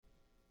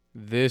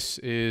This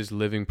is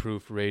Living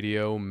Proof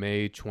Radio,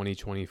 May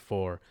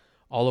 2024.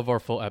 All of our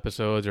full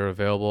episodes are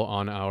available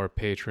on our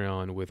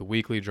Patreon with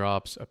weekly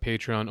drops, a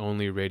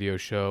Patreon-only radio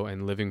show,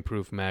 and Living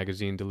Proof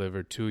magazine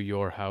delivered to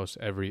your house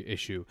every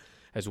issue,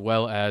 as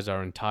well as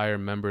our entire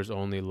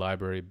members-only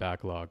library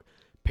backlog.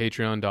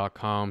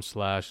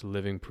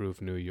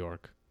 Patreon.com/livingproofnewyork.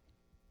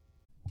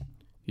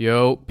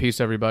 Yo, peace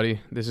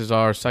everybody. This is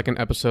our second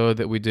episode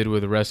that we did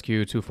with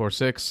Rescue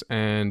 246,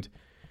 and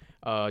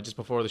just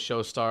before the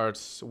show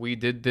starts, we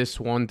did this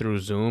one through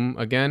Zoom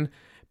again,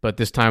 but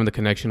this time the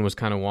connection was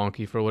kind of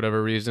wonky for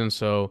whatever reason,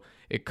 so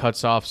it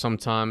cuts off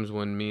sometimes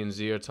when me and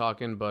Z are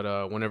talking,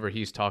 but whenever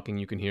he's talking,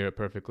 you can hear it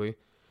perfectly.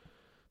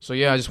 So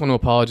yeah, I just want to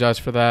apologize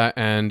for that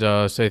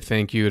and say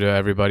thank you to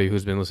everybody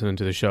who's been listening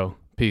to the show.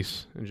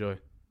 Peace. Enjoy.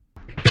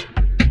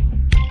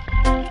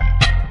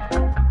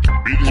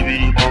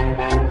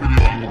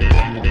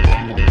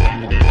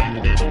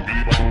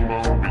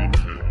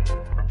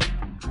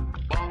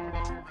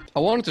 I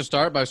wanted to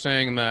start by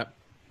saying that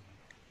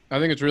I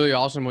think it's really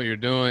awesome what you're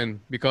doing,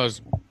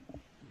 because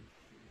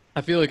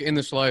I feel like in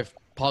this life,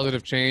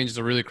 positive change is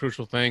a really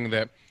crucial thing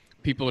that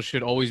people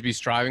should always be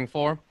striving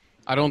for.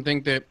 I don't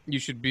think that you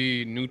should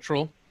be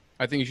neutral.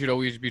 I think you should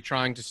always be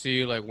trying to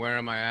see, like, where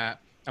am I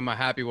at? Am I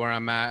happy where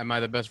I'm at? Am I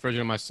the best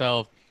version of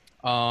myself?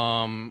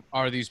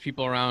 Are these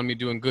people around me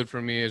doing good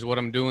for me? Is what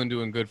I'm doing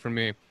good for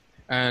me?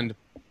 And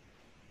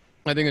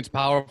I think it's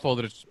powerful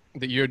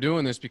that you're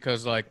doing this,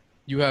 because, like,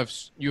 you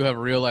have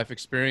real life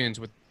experience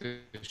with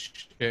this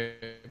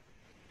shit.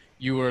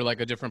 You were like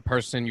a different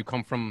person. You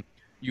come from,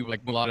 a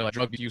lot of like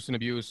drug use and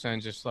abuse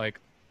and just like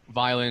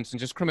violence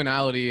and just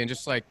criminality and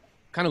just like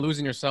kind of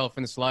losing yourself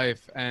in this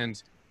life.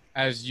 And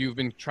as you've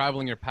been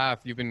traveling your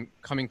path, you've been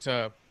coming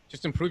to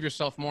just improve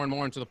yourself more and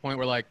more, and to the point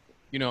where, like,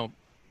 you know,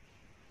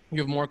 you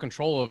have more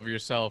control over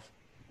yourself.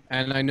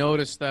 And I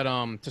noticed that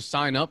to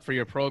sign up for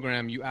your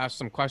program, you asked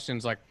some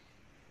questions, like,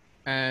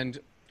 and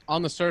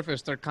on the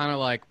surface, they're kind of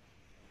like,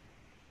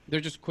 they're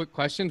just quick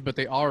questions, but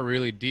they are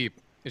really deep.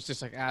 It's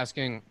just like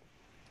asking,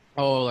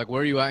 oh, like,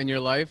 where are you at in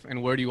your life,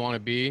 and where do you want to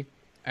be,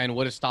 and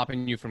what is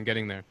stopping you from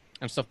getting there,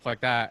 and stuff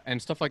like that.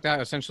 And stuff like that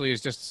essentially is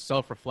just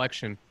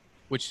self-reflection,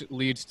 which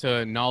leads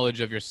to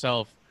knowledge of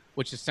yourself,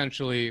 which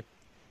essentially,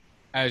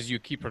 as you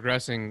keep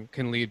progressing,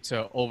 can lead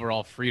to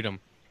overall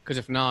freedom. Because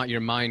if not, your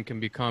mind can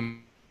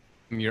become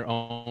your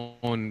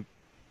own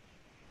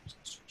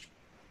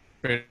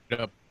straight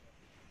up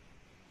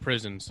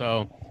prison.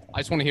 So I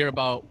just want to hear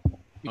about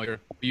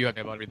you have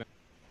about everything.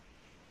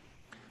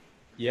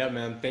 Yeah,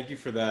 man. Thank you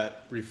for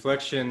that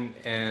reflection,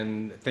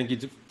 and thank you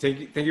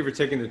for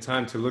taking the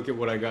time to look at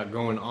what I got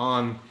going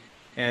on.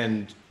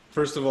 And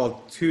first of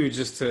all, too,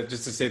 just to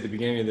say at the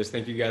beginning of this,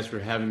 thank you guys for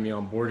having me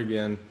on board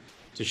again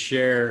to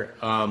share.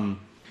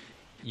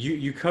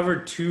 You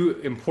covered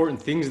two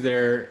important things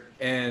there,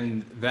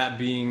 and that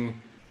being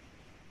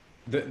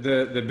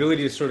the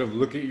ability to sort of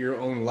look at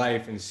your own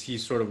life and see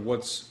sort of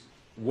what's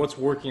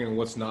working and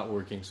what's not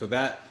working. So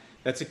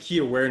that's a key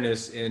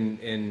awareness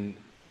in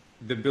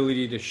the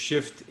ability to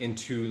shift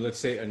into, let's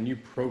say, a new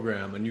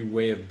program, a new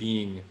way of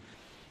being.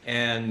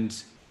 And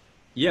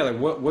yeah, like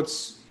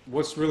what's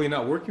really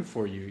not working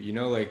for you? You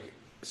know, like,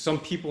 some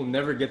people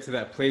never get to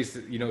that place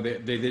that, you know,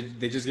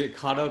 they just get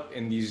caught up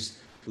in these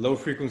low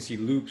frequency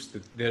loops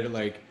that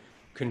like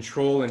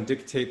control and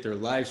dictate their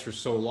lives for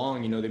so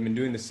long. You know, they've been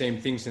doing the same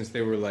thing since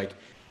they were like,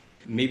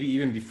 maybe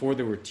even before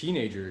they were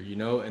teenager, you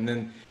know, and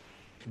then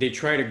they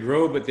try to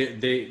grow, but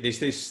they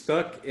stay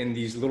stuck in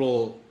these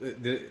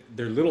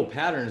their little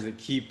patterns that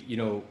keep, you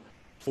know,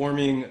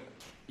 forming,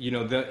 you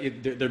know,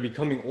 they're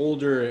becoming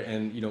older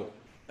and, you know,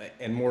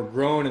 and more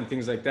grown and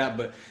things like that,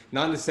 but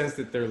not in the sense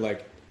that they're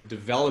like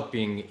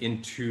developing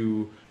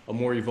into a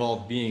more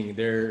evolved being.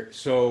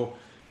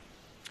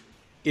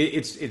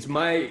 It's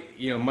my,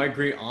 you know, my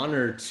great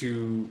honor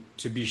to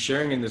be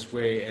sharing in this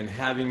way, and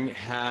having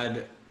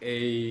had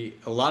a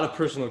lot of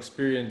personal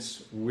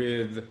experience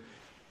with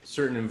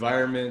certain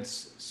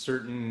environments,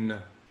 certain,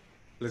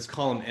 let's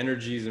call them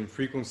energies and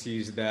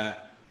frequencies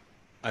that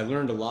I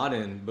learned a lot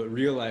in, but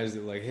realized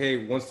that, like,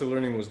 hey, once the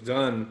learning was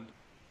done,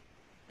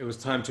 it was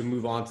time to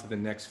move on to the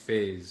next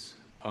phase.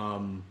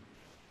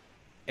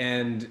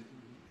 And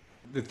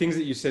the things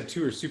that you said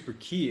too are super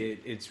key.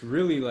 It's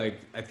really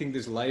like, I think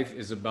this life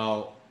is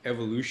about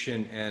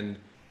evolution, and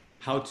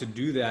how to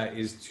do that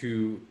is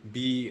to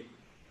be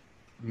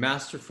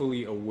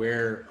masterfully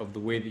aware of the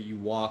way that you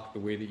walk, the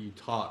way that you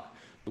talk,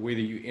 the way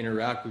that you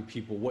interact with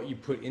people, what you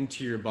put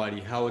into your body,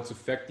 how it's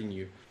affecting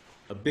you.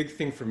 A big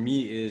thing for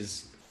me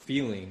is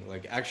feeling,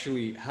 like,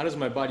 actually, how does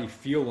my body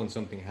feel when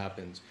something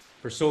happens?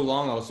 For so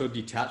long, I was so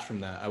detached from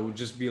that. I would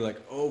just be like,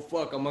 oh,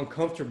 fuck, I'm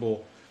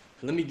uncomfortable.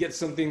 Let me get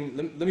something,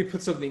 let me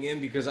put something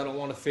in because I don't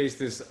want to face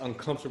this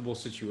uncomfortable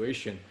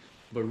situation.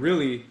 But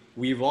really,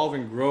 we evolve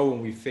and grow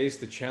when we face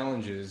the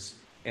challenges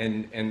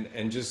and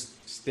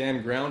just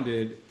stand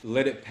grounded,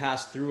 let it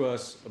pass through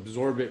us,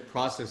 absorb it,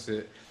 process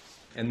it,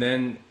 and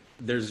then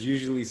there's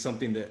usually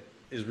something that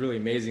is really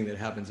amazing that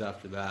happens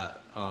after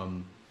that.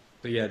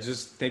 So yeah,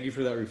 just thank you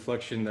for that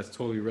reflection. That's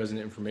totally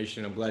resonant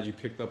information. I'm glad you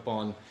picked up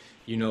on,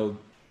 you know,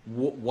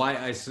 why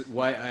I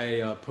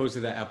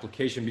posted that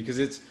application, because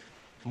it's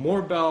more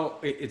about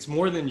it's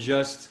more than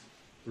just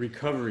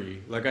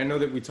recovery. Like I know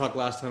that we talked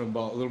last time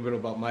about a little bit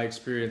about my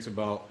experience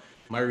about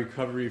my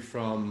recovery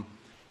from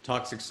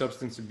toxic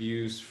substance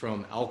abuse,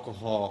 from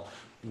alcohol.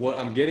 What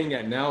I'm getting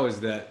at now is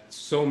that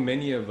so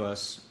many of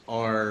us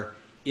are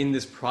in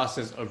this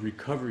process of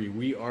recovery.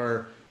 We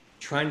are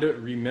trying to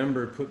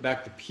remember, put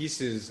back the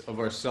pieces of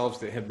ourselves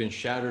that have been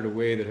shattered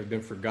away, that have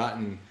been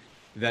forgotten,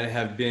 that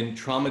have been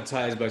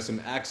traumatized by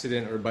some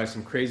accident or by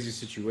some crazy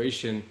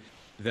situation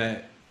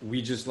that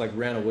we just like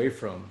ran away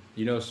from,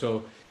 you know?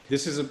 So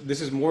this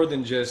is more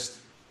than just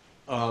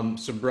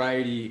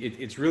sobriety.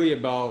 It's really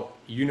about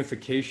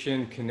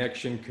unification,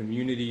 connection,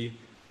 community,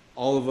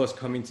 all of us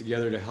coming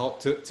together to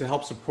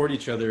help support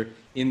each other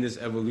in this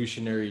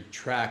evolutionary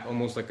track,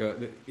 almost like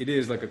it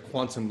is like a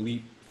quantum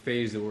leap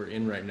phase that we're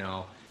in right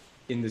now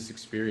in this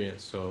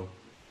experience. So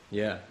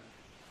yeah.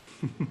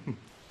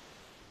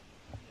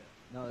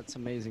 No, that's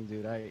amazing,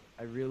 dude. I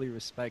really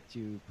respect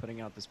you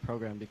putting out this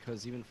program,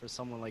 because even for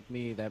someone like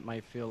me that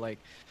might feel like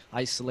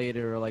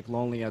isolated or like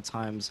lonely at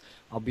times,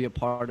 I'll be a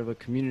part of a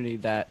community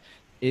that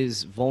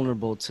is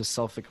vulnerable to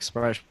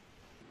self-expression,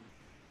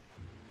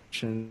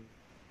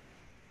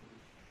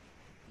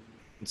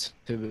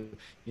 to,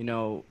 you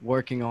know,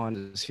 working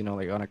on this, you know,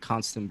 like on a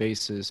constant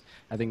basis.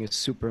 I think it's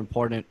super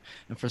important.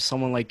 And for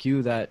someone like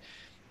you that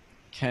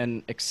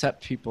can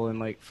accept people and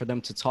like for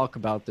them to talk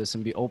about this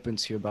and be open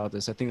to you about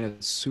this, I think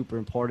that's super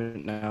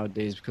important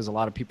nowadays, because a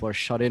lot of people are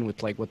shut in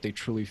with like what they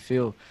truly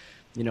feel,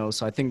 you know.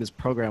 So I think this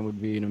program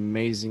would be an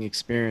amazing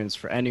experience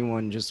for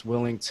anyone just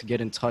willing to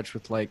get in touch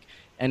with like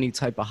any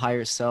type of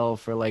higher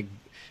self, or like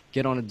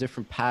get on a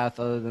different path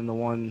other than the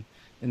one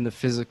in the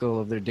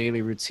physical of their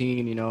daily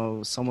routine, you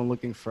know. Someone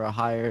looking for a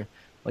higher,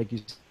 like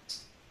you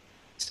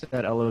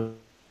said, elevation,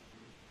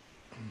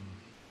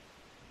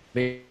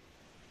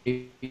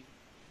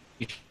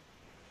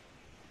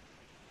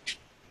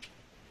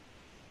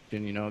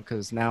 you know,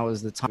 because now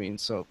is the time.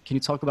 So can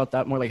you talk about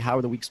that more? Like, how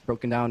are the weeks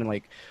broken down, and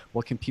like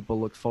what can people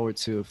look forward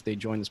to if they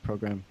join this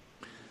program?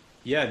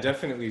 Yeah,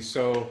 definitely.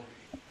 So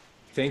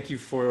thank you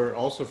for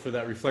also for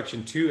that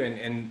reflection too.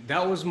 And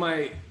that was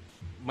my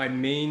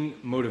main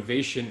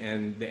motivation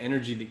and the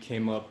energy that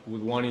came up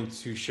with wanting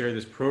to share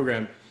this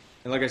program.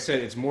 And like I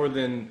said, it's more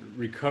than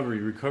recovery.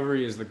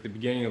 Recovery is like the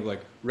beginning of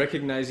like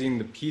recognizing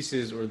the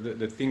pieces or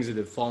the things that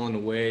have fallen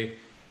away.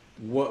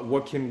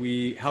 What can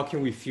we, how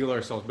can we feel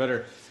ourselves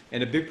better?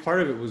 And a big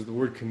part of it was the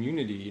word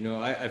community. You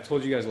know, I've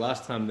told you guys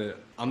last time that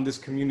I'm this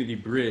community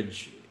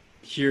bridge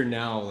here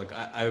now. Like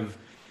I've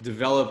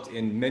developed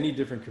in many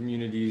different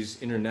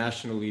communities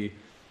internationally,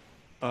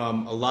 a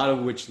lot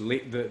of which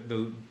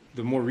the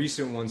more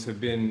recent ones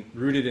have been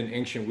rooted in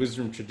ancient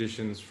wisdom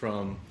traditions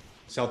from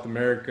South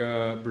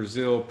America,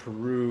 Brazil,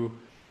 Peru,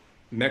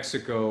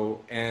 Mexico,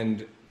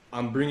 and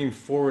I'm bringing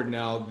forward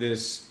now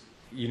this,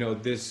 you know,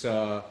 this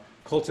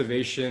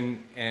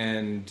cultivation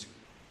and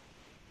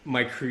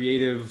my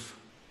creative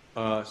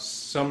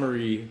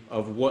summary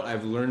of what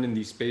I've learned in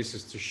these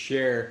spaces to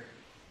share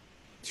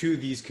to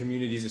these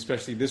communities,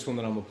 especially this one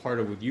that I'm a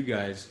part of with you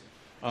guys.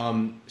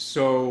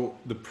 So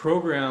the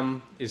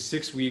program is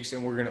 6 weeks,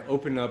 and we're going to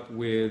open up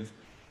with,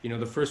 you know,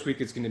 the first week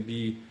it's going to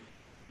be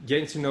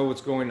getting to know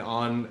what's going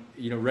on,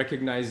 you know,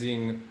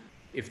 recognizing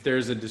if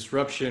there's a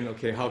disruption,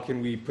 okay, how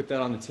can we put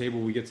that on the table?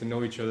 We get to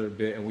know each other a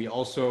bit, and we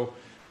also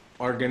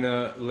are going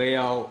to lay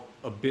out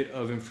a bit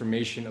of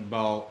information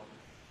about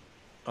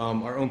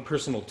our own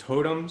personal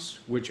totems,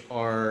 which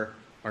are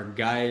our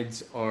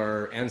guides,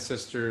 our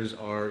ancestors,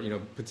 our, you know,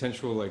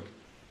 potential, like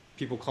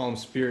people call them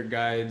spirit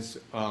guides,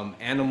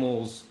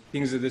 animals,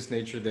 things of this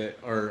nature that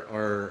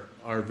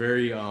are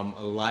very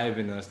alive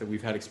in us, that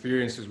we've had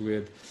experiences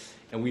with,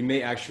 and we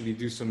may actually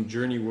do some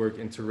journey work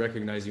into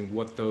recognizing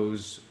what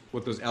those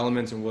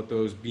elements and what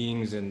those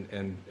beings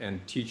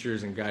and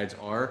teachers and guides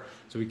are,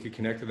 so we could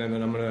connect to them.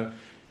 And I'm gonna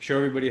show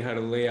everybody how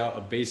to lay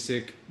out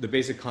the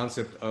basic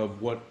concept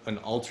of what an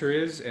altar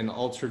is. An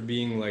altar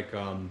being like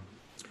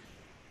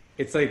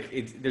it's like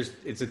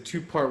it's a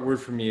two-part word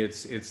for me.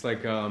 It's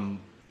like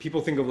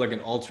people think of like an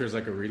altar as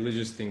like a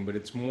religious thing, but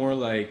it's more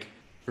like,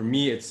 for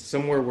me, it's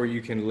somewhere where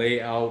you can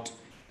lay out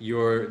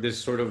this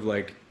sort of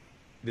like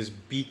this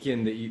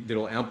beacon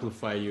that'll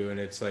amplify you. And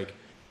it's like,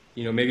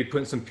 you know, maybe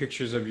putting some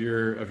pictures of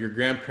your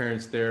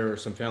grandparents there, or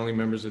some family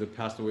members that have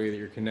passed away that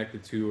you're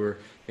connected to, or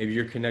maybe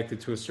you're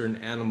connected to a certain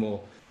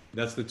animal.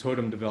 That's the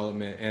totem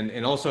development.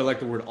 And also I like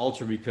the word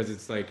altar because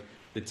it's like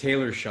the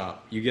tailor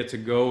shop. You get to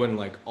go and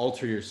like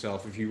alter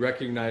yourself. If you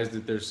recognize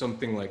that there's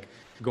something like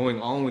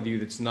going on with you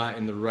that's not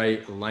in the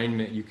right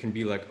alignment, you can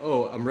be like,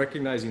 oh, I'm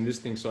recognizing this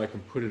thing so I can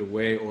put it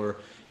away, or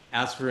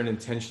ask for an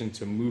intention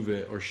to move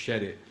it or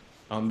shed it.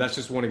 That's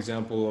just one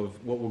example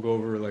of what we'll go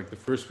over like the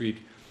first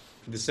week.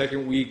 The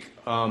second week,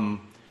 recovery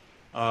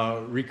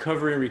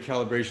and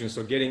recalibration.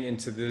 So getting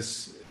into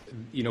this,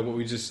 you know, what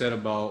we just said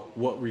about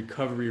what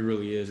recovery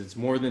really is. It's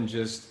more than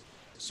just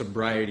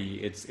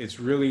sobriety. It's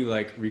really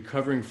like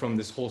recovering from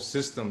this whole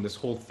system, this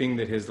whole thing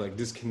that has like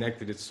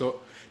disconnected. It's so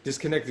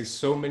disconnected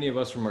so many of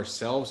us from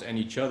ourselves and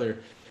each other,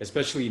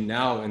 especially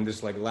now in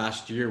this like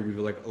last year. We've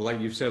like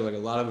you've said, like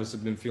a lot of us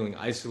have been feeling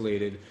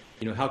isolated.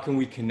 You know, how can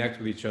we connect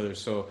with each other?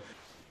 So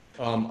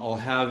I'll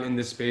have in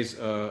this space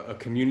a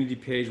community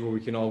page where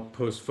we can all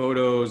post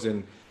photos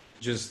and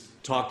just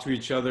talk to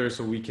each other,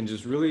 so we can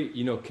just really,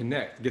 you know,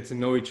 connect, get to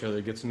know each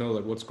other, get to know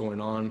like what's going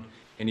on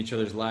in each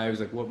other's lives,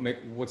 like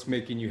what's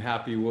making you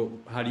happy,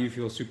 how do you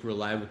feel super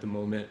alive at the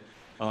moment.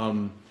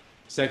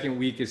 Second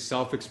week is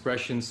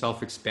self-expression,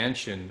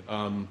 self-expansion.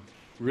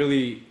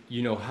 Really,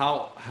 you know,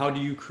 how do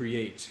you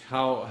create?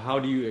 How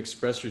do you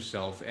express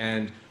yourself?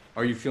 And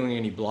are you feeling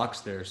any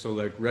blocks there? So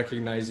like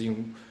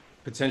recognizing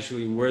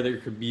potentially where there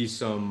could be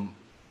some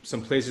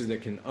places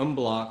that can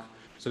unblock,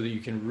 so that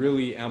you can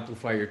really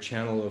amplify your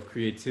channel of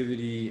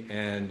creativity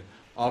and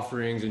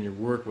offerings in your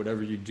work,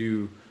 whatever you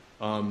do.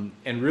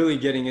 And really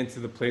getting into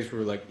the place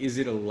where like, is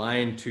it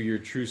aligned to your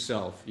true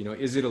self? You know,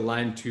 is it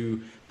aligned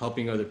to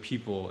helping other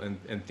people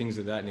and things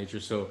of that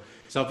nature? So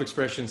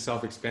self-expression,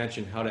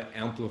 self-expansion, how to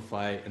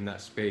amplify in that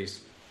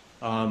space.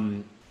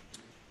 I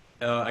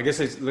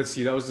guess let's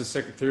see, that was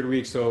the third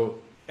week. So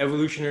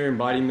evolutionary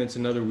embodiment's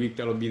another week.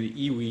 That'll be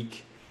the E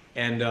week.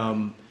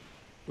 And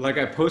like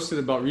I posted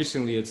about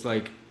recently, it's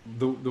like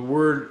the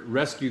word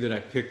rescue that I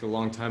picked a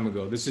long time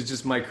ago. This is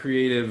just my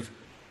creative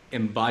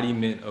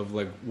embodiment of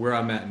like where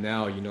I'm at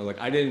now. You know, like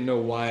I didn't know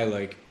why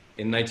like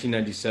in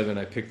 1997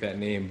 I picked that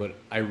name, but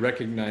I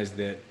recognize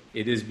that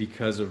it is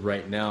because of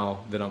right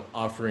now that I'm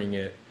offering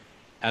it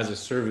as a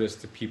service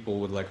to people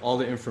with like all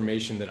the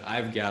information that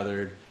I've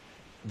gathered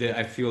that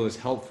I feel is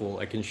helpful.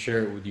 I can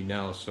share it with you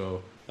now.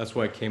 So that's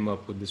why I came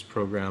up with this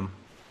program.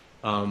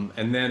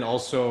 And then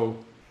also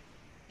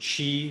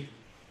Qi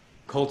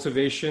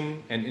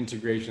cultivation and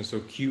integration.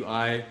 So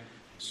QI,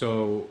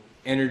 so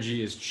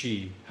energy is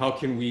Qi. How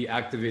can we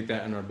activate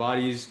that in our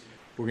bodies?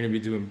 We're going to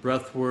be doing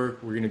breath work.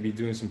 We're going to be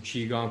doing some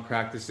Qigong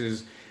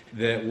practices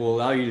that will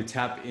allow you to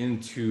tap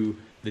into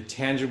the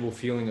tangible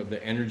feeling of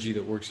the energy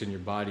that works in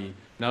your body,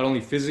 not only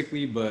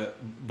physically, but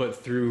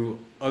through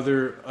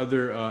other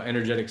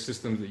energetic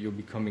systems that you'll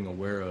be becoming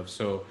aware of.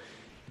 So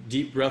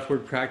deep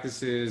breathwork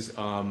practices,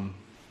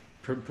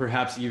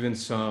 perhaps even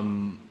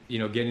some, you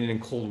know, getting in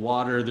cold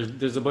water.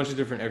 There's a bunch of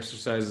different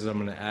exercises I'm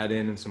going to add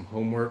in and some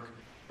homework.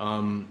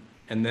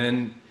 And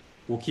then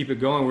we'll keep it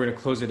going. We're going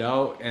to close it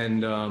out.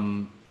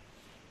 And,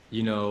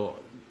 you know,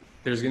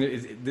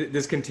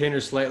 this container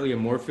is slightly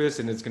amorphous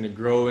and it's going to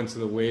grow into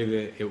the way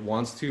that it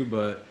wants to.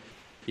 But,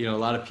 you know, a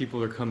lot of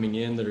people are coming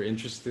in that are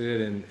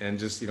interested and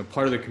just, you know,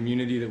 part of the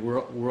community that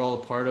we're all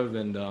a part of.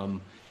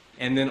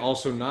 And then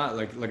also not,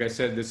 like I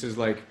said, this is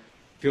like,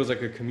 feels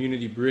like a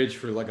community bridge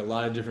for like a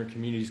lot of different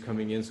communities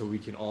coming in, so we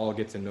can all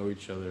get to know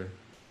each other.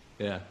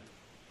 Yeah.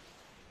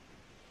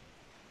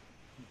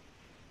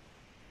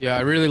 Yeah, I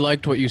really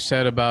liked what you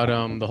said about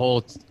the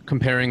whole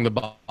comparing the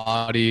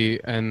body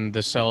and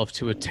the self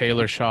to a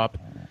tailor shop,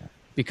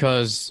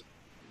 because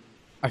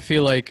I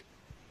feel like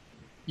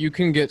you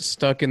can get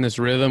stuck in this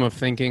rhythm of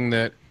thinking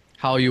that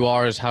how you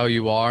are is how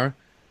you are,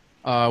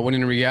 when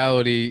in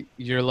reality,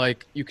 you're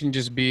like, you can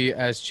just be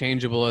as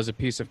changeable as a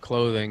piece of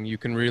clothing. You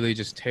can really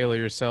just tailor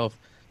yourself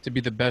to be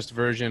the best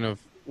version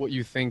of what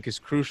you think is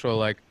crucial.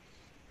 Like,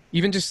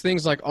 even just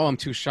things like, oh, I'm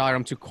too shy, or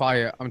I'm too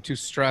quiet, I'm too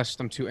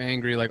stressed, I'm too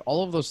angry. Like,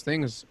 all of those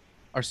things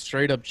are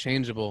straight up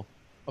changeable.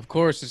 Of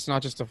course, it's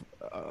not just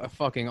a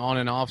fucking on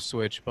and off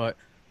switch, but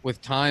with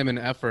time and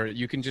effort,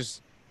 you can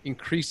just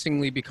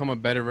increasingly become a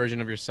better version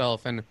of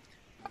yourself. And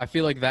I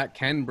feel like that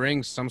can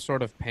bring some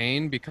sort of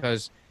pain,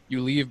 because you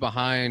leave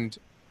behind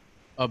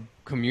a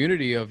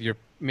community of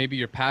maybe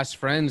your past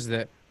friends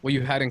that what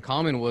you had in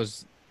common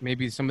was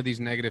maybe some of these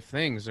negative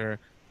things, or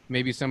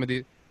maybe some of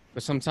the,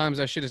 but sometimes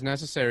that shit is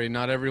necessary.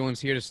 Not everyone's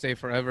here to stay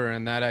forever.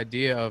 And that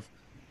idea of,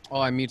 oh,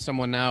 I meet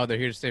someone now, they're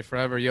here to stay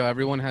forever. Yo,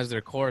 everyone has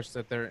their course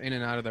that they're in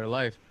and out of their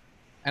life.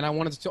 And I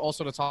wanted to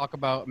also to talk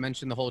about,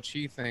 mention the whole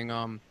Qi thing.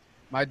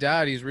 My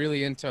dad, he's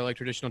really into like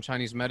traditional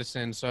Chinese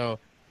medicine. So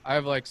I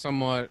have like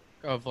somewhat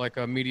of like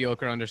a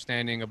mediocre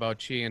understanding about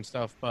Qi and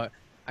stuff, but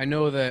I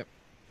know that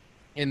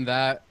in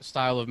that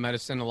style of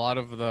medicine, a lot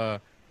of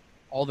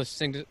all the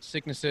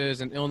sicknesses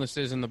and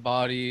illnesses in the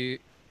body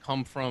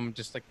come from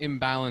just like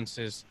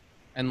imbalances,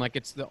 and like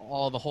it's the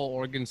whole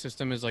organ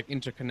system is like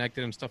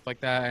interconnected and stuff like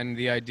that. And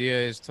the idea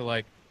is to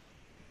like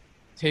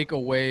take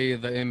away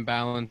the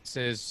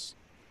imbalances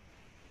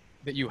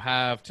that you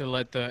have, to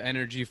let the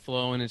energy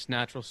flow in its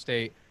natural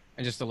state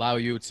and just allow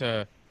you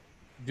to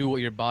do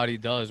what your body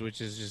does, which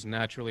is just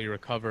naturally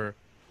recover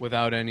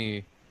without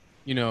any,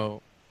 you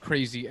know,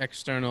 crazy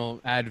external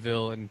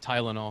Advil and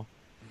Tylenol.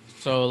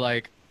 So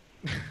like,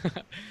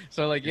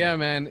 yeah,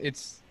 man,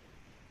 it's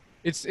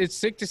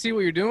sick to see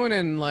what you're doing,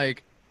 and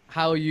like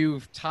how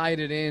you've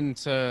tied it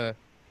into,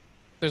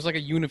 there's like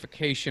a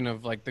unification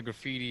of like the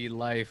graffiti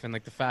life, and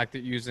like the fact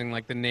that using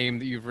like the name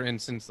that you've written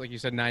since, like you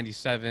said,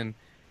 97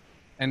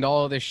 and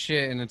all of this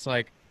shit. And it's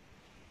like,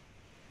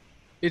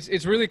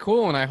 it's really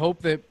cool. And I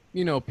hope that,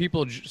 you know,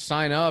 people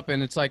sign up,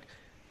 and it's like,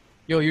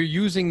 Yo, you're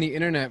using the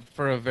internet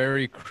for a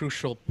very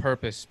crucial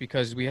purpose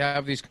because we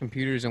have these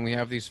computers and we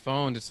have these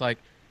phones. It's like,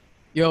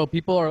 yo,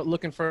 people are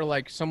looking for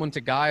like someone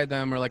to guide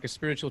them or like a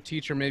spiritual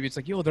teacher. Maybe it's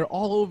like, yo, they're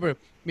all over.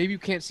 Maybe you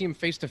can't see them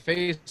face to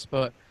face,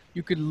 but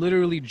you could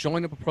literally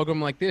join up a program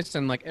like this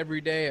and like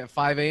every day at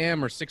 5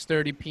 a.m. or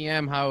 6:30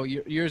 p.m. how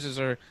yours is,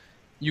 or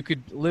you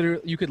could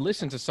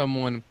listen to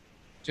someone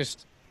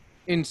just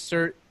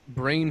insert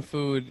brain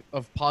food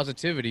of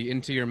positivity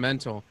into your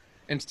mental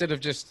instead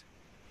of just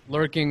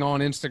lurking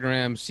on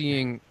Instagram,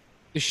 seeing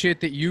the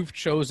shit that you've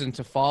chosen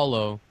to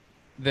follow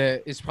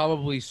that is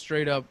probably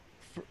straight up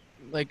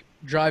like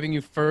driving you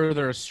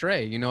further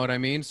astray. You know what I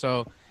mean?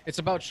 So it's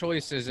about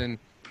choices, and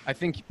I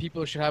think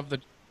people should have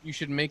you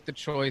should make the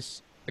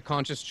choice, the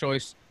conscious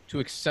choice to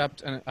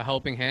accept a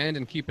helping hand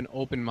and keep an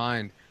open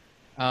mind.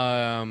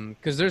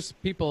 Because there's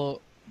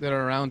people that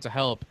are around to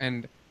help,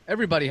 and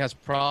everybody has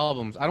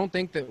problems. I don't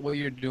think that what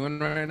you're doing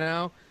right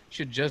now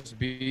should just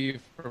be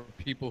for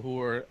people who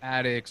are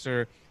addicts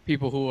or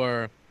people who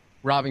are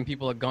robbing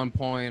people at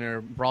gunpoint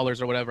or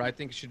brawlers or whatever. I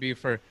think it should be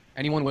for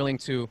anyone willing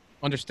to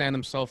understand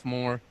themselves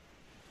more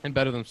and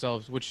better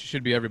themselves, which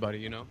should be everybody,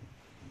 you know?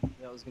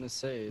 Yeah, I was gonna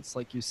say, it's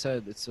like you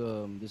said, it's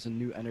there's a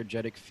new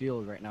energetic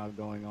field right now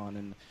going on,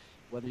 and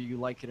whether you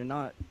like it or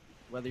not,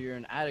 whether you're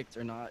an addict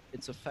or not,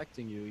 it's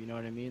affecting you. You know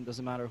what I mean? It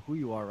doesn't matter who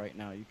you are right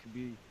now. You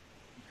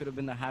could have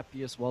been the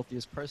happiest,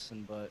 wealthiest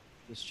person, but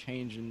this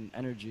change in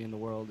energy in the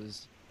world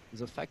is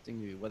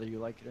affecting you, whether you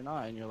like it or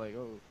not. And you're like,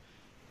 oh,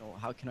 you know,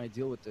 how can I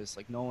deal with this?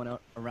 Like, no one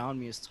around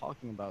me is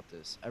talking about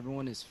this.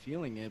 Everyone is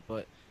feeling it,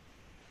 but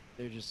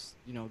they're just,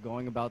 you know,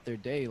 going about their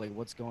day. Like,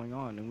 what's going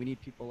on? And we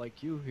need people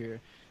like you here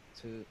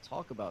to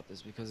talk about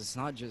this, because it's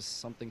not just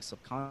something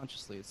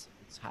subconsciously, it's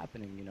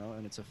happening, you know,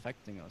 and it's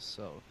affecting us.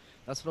 So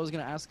that's what I was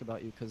going to ask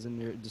about you, because in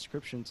your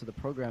description to the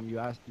program,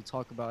 you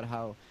talk about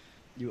how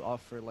you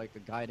offer like a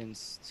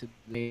guidance to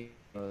the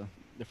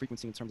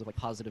frequency in terms of like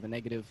positive and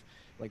negative.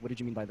 Like, what did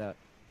you mean by that?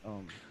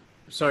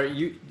 Sorry,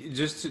 you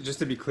just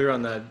to be clear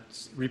on that,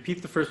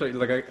 repeat the first part.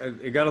 Like,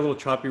 it got a little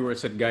choppy where it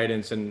said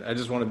guidance, and I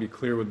just want to be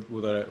clear with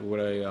what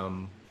I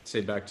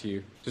say back to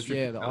you. Just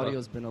yeah, the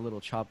audio's been a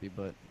little choppy,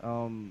 but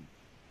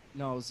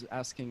no, I was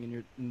asking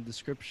in the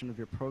description of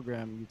your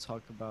program, you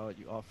talk about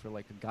you offer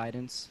like a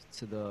guidance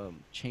to the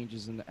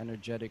changes in the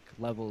energetic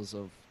levels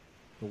of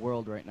the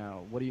world right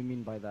now. What do you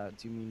mean by that?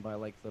 Do you mean by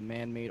like the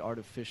man-made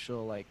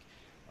artificial like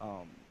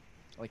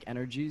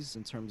energies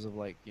in terms of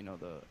like, you know,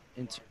 the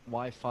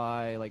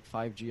Wi-Fi, like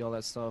 5G, all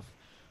that stuff,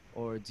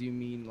 or do you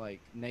mean like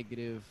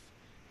negative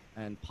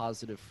and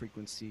positive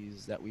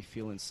frequencies that we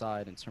feel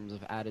inside in terms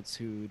of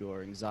attitude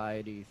or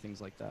anxiety, things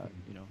like that?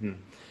 You know.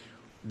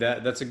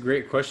 Mm-hmm. That's a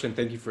great question.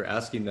 Thank you for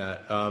asking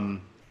that.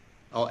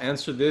 I'll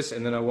answer this,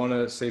 and then I want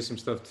to say some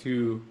stuff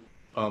too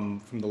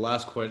from the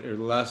last the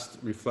last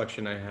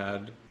reflection I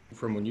had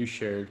from when you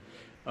shared.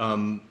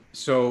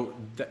 So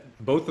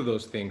both of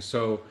those things.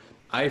 So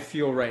I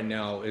feel right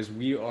now is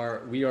we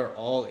are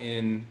all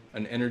in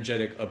an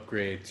energetic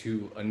upgrade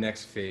to a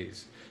next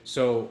phase.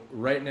 So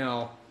right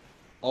now,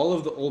 all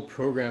of the old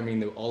programming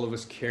that all of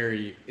us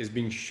carry is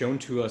being shown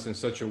to us in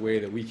such a way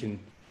that we can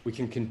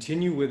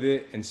continue with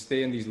it and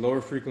stay in these lower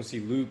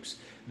frequency loops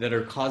that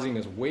are causing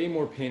us way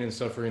more pain and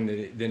suffering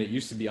than it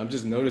used to be. I'm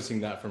just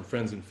noticing that from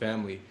friends and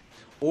family.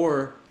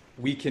 Or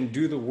we can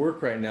do the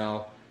work right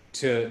now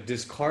to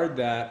discard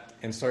that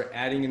and start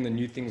adding in the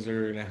new things that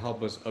are going to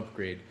help us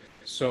upgrade.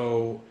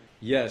 So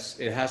yes,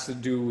 it has to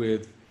do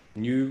with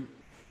new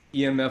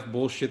EMF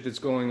bullshit that's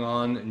going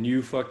on,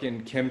 new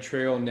fucking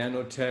chemtrail,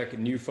 nanotech,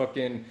 new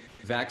fucking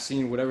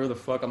vaccine, whatever the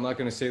fuck. I'm not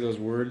going to say those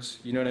words,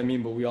 you know what I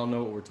mean? But we all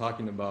know what we're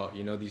talking about.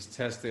 You know, these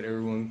tests that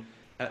everyone,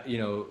 you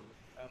know.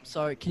 I'm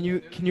sorry. Can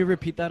you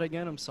repeat that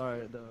again? I'm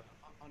sorry.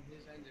 On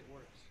his end, it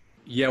works.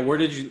 Yeah. Where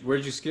did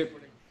you skip?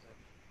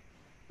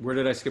 Where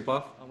did I skip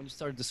off? When you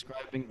started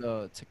describing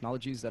the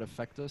technologies that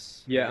affect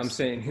us. Yeah, I'm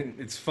saying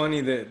it's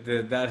funny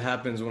that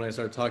happens when I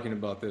start talking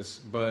about this.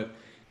 But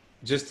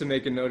just to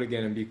make a note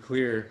again and be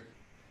clear,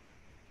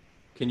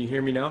 can you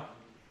hear me now?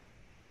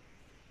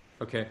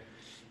 Okay.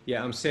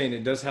 Yeah, I'm saying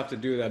it does have to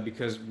do with that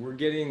because we're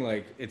getting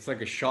like, it's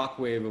like a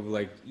shockwave of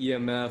like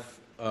EMF,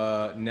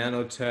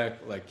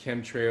 nanotech, like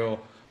chemtrail,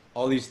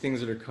 all these things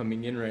that are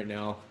coming in right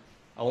now.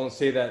 I won't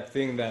say that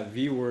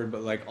V word,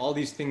 but like all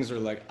these things are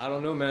like, I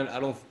don't know, man.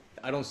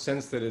 I don't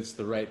sense that it's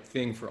the right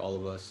thing for all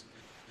of us.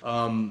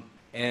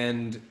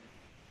 And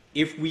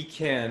if we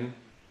can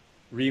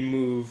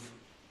remove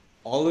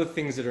all the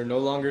things that are no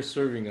longer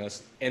serving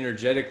us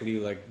energetically,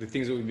 like the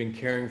things that we've been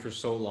carrying for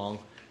so long,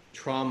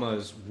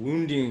 traumas,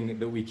 wounding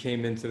that we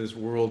came into this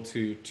world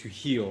to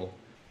heal,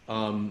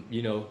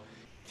 you know,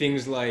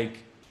 things like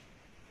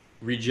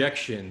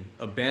rejection,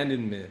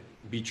 abandonment,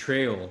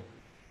 betrayal,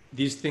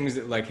 these things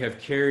that like have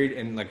carried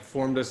and like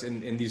formed us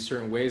in these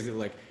certain ways that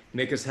like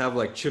make us have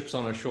like chips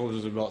on our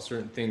shoulders about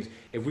certain things.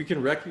 If we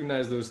can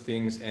recognize those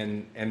things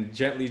and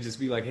gently just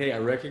be like, hey, I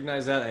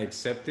recognize that, I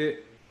accept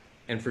it,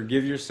 and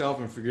forgive yourself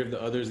and forgive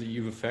the others that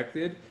you've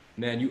affected,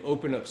 man, you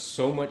open up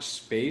so much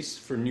space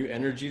for new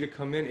energy to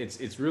come in.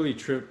 It's really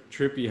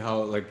trippy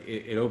how like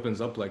it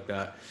opens up like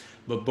that.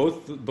 But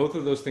both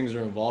of those things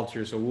are involved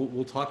here, so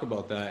we'll talk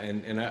about that.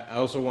 And I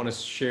also want to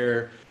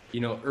share,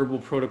 herbal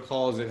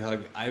protocols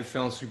that I've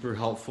found super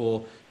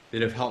helpful,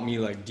 that have helped me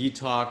like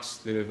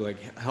detox, that have like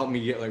helped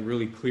me get like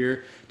really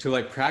clear, to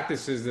like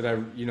practices that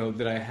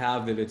I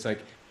have, that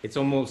it's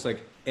almost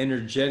like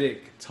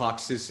energetic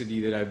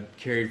toxicity that I've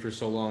carried for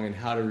so long, and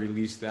how to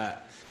release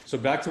that. So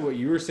back to what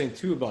you were saying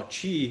too about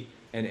chi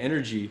and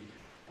energy,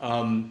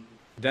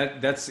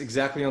 that's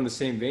exactly on the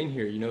same vein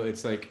here.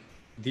 It's like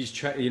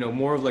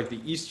more of like the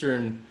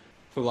Eastern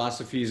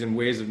philosophies and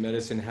ways of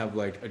medicine have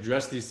like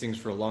addressed these things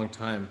for a long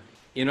time.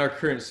 In our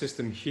current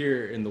system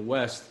here in the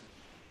West,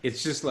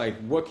 it's just like,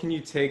 what can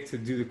you take to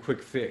do the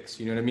quick fix?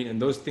 You know what I mean?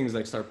 And those things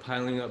like start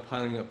piling up,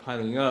 piling up,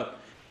 piling up.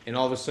 And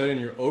all of a sudden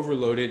you're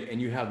overloaded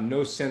and you have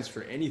no sense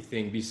for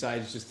anything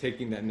besides just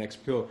taking that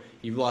next pill.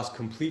 You've lost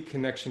complete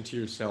connection to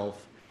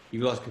yourself.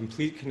 You've lost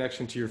complete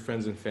connection to your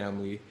friends and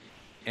family,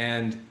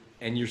 and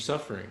you're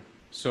suffering.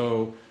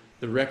 So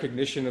the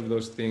recognition of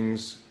those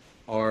things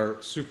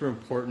are super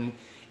important.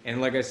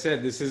 And like I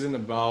said, this isn't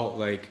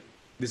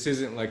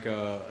like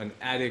an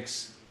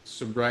addict's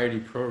sobriety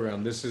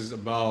program. This is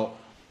about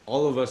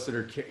all of us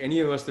any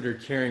of us that are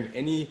carrying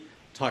any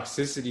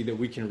toxicity that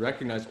we can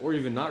recognize or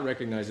even not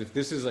recognize. If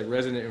this is like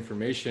resonant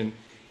information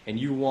and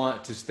you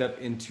want to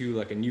step into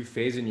like a new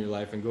phase in your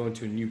life and go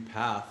into a new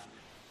path,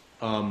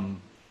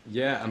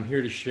 yeah, I'm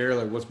here to share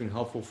like what's been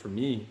helpful for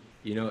me,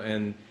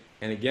 and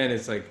again,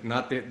 it's like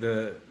not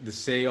the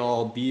say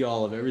all be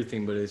all of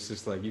everything, but it's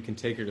just like you can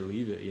take it or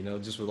leave it,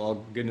 just with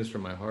all goodness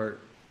from my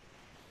heart.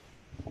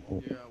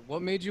 Yeah.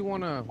 What made you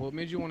wanna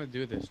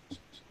do this?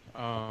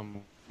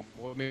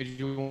 What made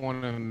you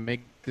wanna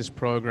make this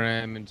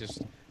program, and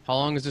just how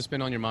long has this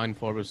been on your mind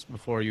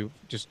before you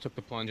just took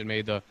the plunge and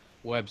made the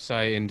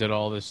website and did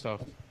all this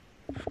stuff?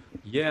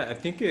 Yeah, I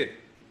think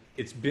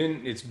it's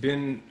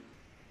been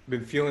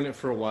feeling it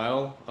for a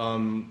while.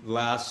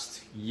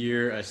 Last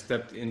year, I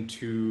stepped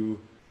into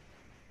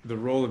the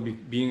role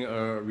of being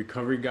a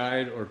recovery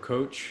guide or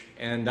coach,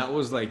 and that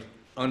was like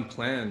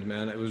unplanned,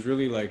 man. It was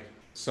really like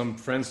some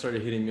friends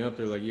started hitting me up.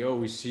 They're like, "Yo,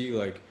 we see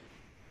like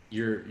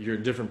you're a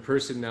different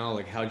person now.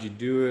 Like, how'd you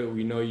do it?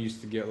 We know you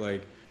used to get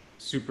like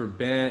super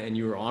bent, and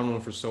you were on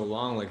one for so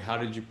long. Like, how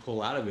did you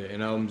pull out of it?"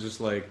 And I'm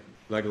just like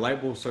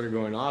light bulbs started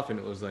going off, and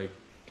it was like,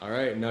 all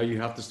right, now you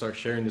have to start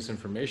sharing this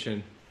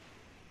information.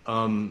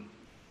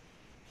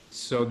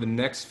 So the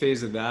next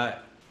phase of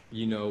that,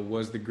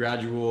 was the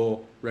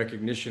gradual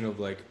recognition of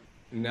like,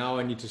 now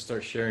I need to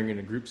start sharing in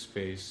a group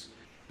space.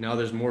 Now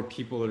there's more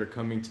people that are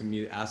coming to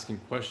me asking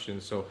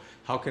questions. So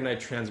how can I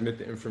transmit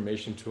the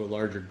information to a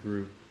larger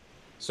group?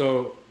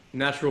 So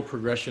natural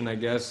progression, I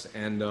guess.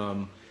 And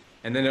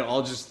then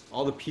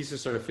all the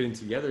pieces started fitting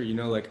together,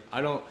 like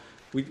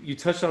you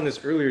touched on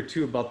this earlier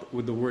too about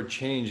with the word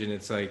change. And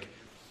it's like,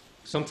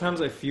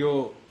 sometimes I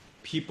feel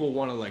people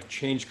want to like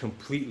change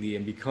completely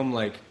and become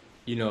like,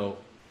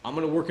 I'm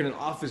going to work in an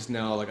office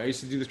now. Like I used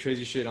to do this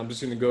crazy shit. I'm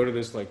just going to go to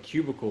this like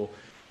cubicle.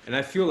 And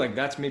I feel like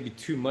that's maybe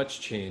too much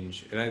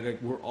change. And I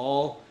think we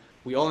all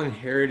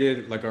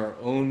inherited like our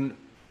own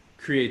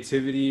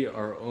creativity,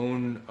 our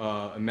own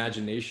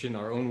imagination,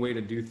 our own way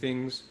to do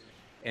things.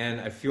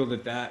 And I feel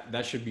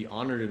that should be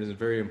honored and is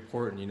very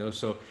important,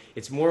 So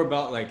it's more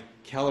about like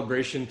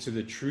calibration to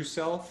the true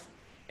self.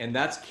 And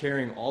that's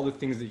carrying all the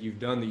things that you've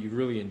done that you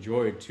really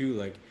enjoyed too.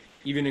 Like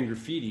even in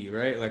graffiti,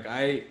 right? Like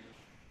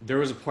there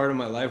was a part of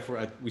my life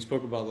where we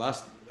spoke about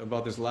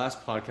this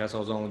last podcast I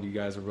was on with you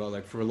guys about,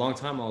 like, for a long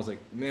time I was like,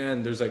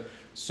 man, there's like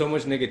so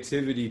much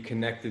negativity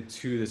connected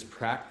to this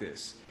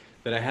practice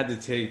that I had to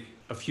take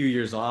a few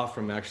years off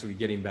from actually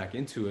getting back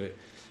into it.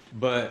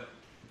 But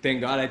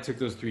thank God I took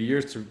those 3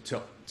 years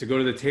to go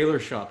to the tailor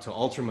shop, to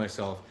alter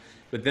myself,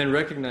 but then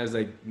recognize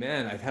like,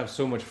 man, I have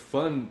so much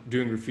fun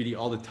doing graffiti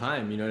all the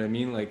time. You know what I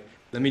mean? Like,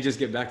 let me just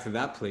get back to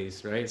that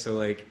place, right? So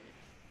like,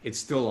 it's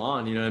still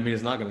on, you know what I mean?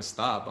 It's not going to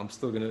stop. I'm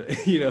still going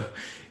to,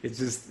 it's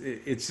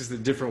just a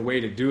different way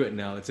to do it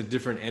now. It's a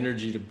different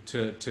energy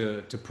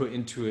to put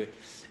into it.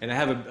 And I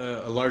have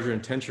a larger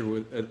intention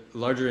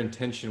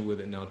with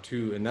it now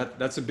too. And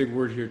that's a big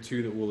word here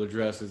too that we'll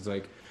address, is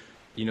like,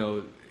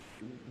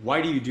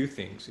 why do you do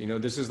things?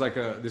 This is like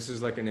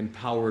an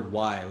empowered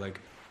why.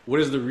 Like, what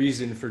is the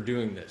reason for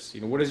doing this?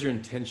 What is your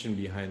intention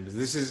behind this?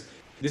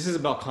 This is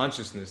about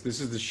consciousness. This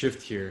is the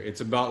shift here.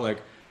 It's about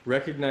like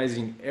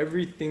recognizing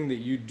everything that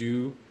you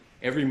do,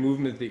 every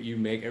movement that you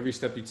make, every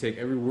step you take,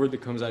 every word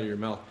that comes out of your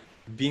mouth,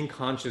 being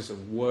conscious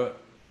of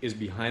what is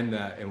behind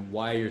that and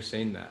why you're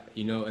saying that,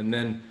 and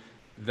then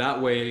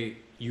that way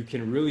you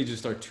can really just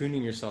start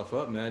tuning yourself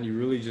up, man. You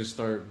really just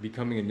start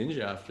becoming a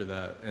ninja after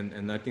that.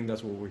 And I think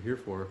that's what we're here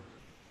for,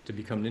 to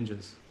become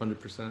ninjas,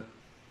 100%.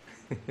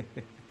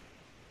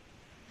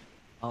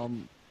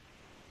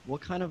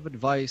 What kind of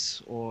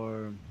advice,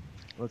 or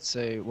let's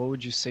say, what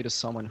would you say to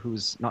someone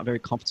who's not very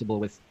comfortable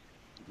with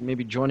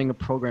maybe joining a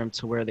program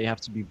to where they have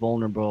to be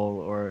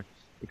vulnerable or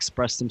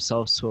express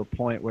themselves to a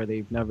point where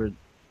they've never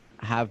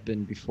have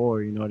been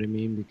before, you know what I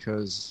mean?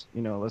 Because,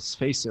 let's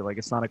face it, like,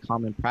 it's not a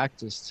common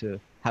practice to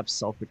have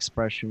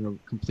self-expression or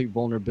complete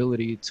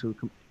vulnerability to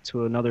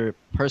to another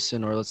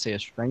person, or let's say a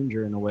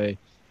stranger in a way,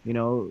 you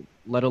know,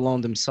 let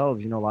alone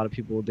themselves. You know, a lot of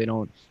people, they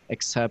don't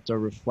accept or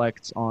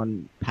reflect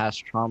on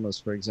past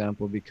traumas, for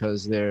example,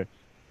 because they're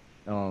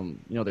you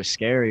know, they're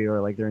scary,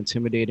 or like they're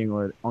intimidating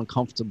or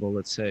uncomfortable,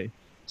 let's say.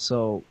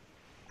 So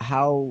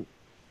how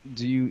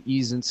do you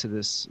ease into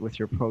this with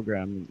your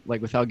program,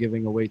 like without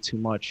giving away too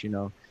much, you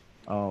know,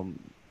 um,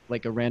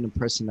 like a random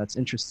person that's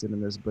interested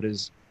in this but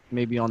is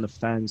maybe on the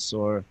fence,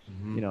 or,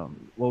 you know,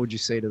 what would you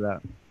say to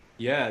that?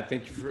 Yeah,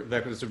 thank you for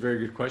that. That's a very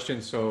good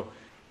question. So,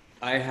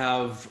 I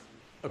have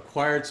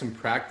acquired some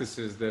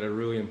practices that are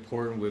really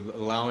important with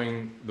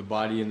allowing the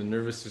body and the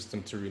nervous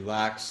system to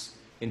relax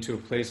into a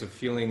place of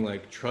feeling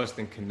like trust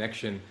and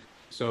connection.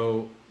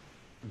 So,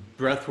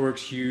 breath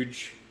work's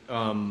huge.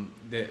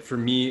 That for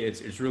me,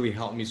 it's really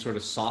helped me sort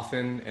of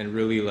soften and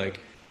really like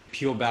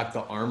peel back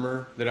the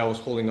armor that I was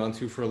holding on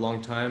to for a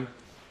long time.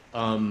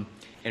 Um,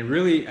 and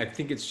really, I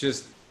think it's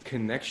just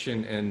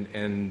connection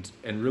and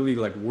really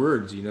like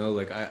words. You know,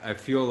 like I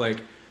feel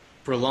like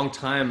for a long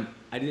time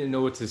I didn't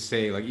know what to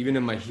say. Like even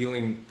in my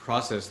healing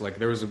process,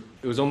 like it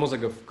was almost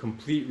like a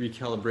complete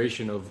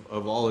recalibration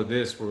of all of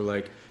this. Where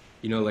like,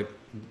 you know, like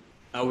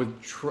I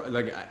would try,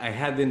 like I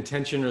had the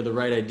intention or the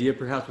right idea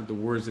perhaps, but the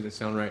words didn't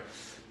sound right.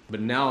 But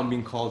now I'm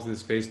being called to the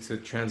space to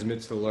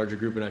transmit to the larger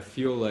group, and I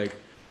feel like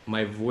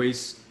my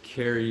voice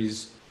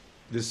carries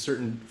this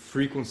certain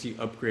frequency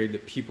upgrade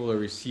that people are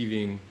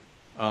receiving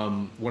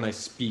when I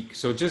speak.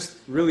 So just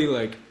really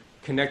like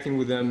connecting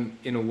with them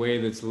in a way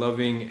that's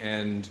loving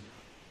and,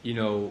 you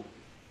know,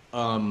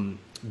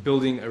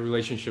 building a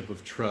relationship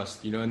of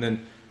trust, you know. And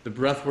then the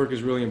breath work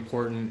is really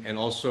important, and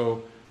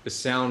also the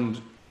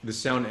sound, the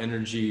sound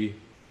energy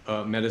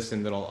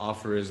medicine that I'll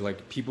offer is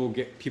like people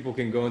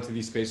can go into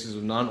these spaces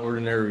of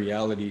non-ordinary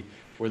reality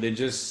where they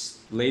just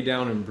lay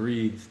down and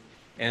breathe,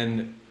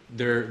 and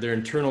their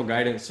internal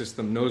guidance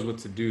system knows what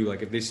to do.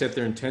 Like if they set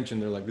their intention,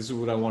 they're like, this is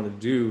what I want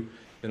to do,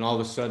 then all of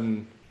a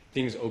sudden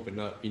things open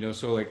up, you know.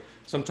 So like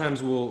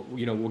sometimes we'll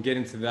get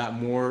into that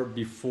more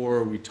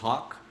before we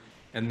talk,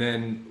 and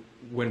then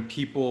when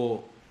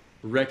people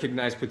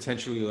recognize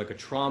potentially like a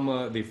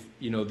trauma,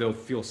 they'll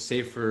feel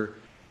safer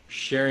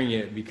sharing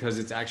it because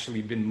it's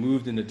actually been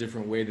moved in a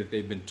different way that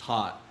they've been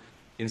taught,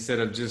 instead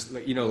of just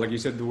like, you know, like you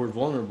said, the word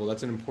vulnerable,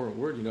 that's an important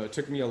word. You know, it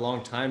took me a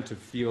long time to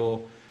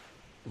feel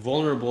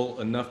vulnerable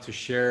enough to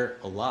share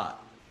a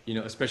lot, you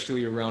know,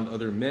 especially around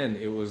other men.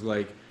 It was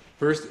like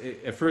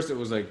at first it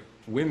was like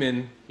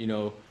women, you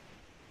know,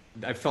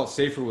 I felt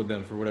safer with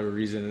them for whatever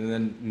reason, and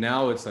then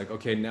now it's like,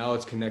 okay, now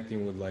it's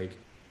connecting with like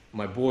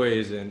my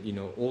boys and, you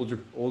know,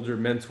 older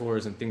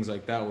mentors and things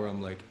like that, where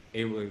I'm like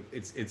able,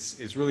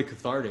 it's really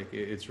cathartic.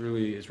 It's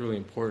really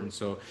important.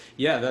 So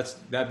yeah,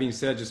 that being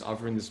said, just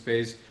offering the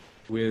space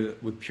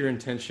with pure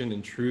intention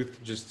and truth,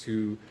 just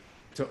to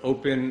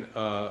open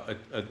a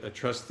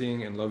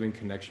trusting and loving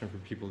connection for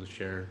people to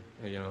share,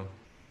 you know.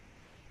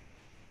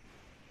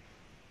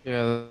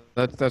 Yeah,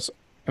 that's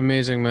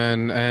amazing,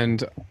 man.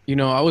 And you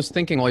know, I was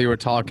thinking while you were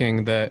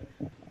talking that,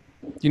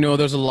 you know,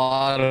 there's a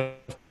lot of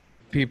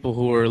people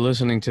who are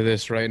listening to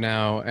this right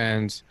now,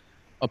 and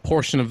a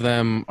portion of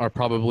them are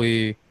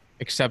probably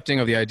accepting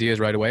of the ideas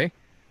right away,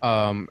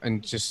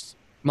 and just,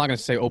 I'm not gonna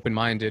say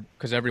open-minded,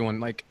 because everyone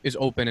like is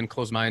open and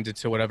closed-minded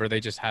to whatever they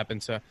just happen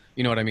to,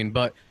 you know what I mean.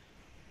 But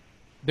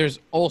there's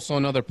also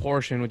another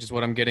portion, which is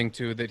what I'm getting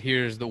to, that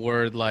hears the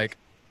word like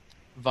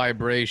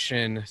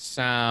vibration,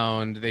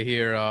 sound, they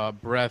hear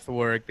breath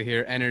work, they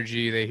hear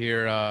energy, they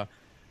hear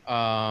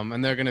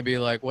and they're gonna be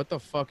like, what the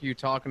fuck are you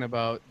talking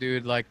about,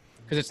 dude? Like,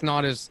 because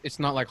it's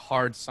not like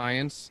hard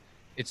science.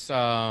 It's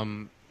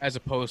as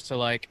opposed to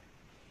like,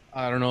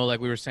 I don't know,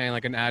 like we were saying,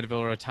 like an Advil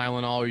or a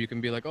Tylenol, where you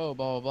can be like, oh,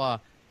 blah blah blah.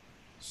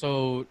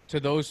 So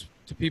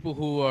to people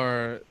who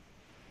are,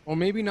 or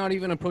maybe not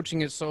even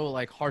approaching it so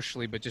like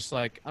harshly, but just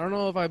like, I don't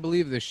know if I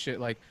believe this shit,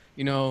 like,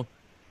 you know,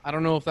 I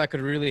don't know if that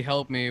could really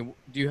help me.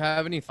 Do you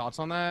have any thoughts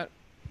on that?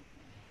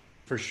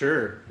 For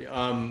sure.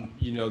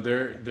 You know,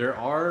 there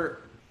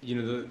are, you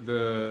know,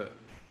 the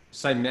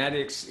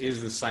cymatics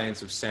is the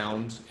science of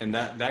sound, and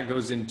that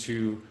goes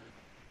into,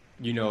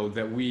 you know,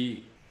 that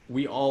we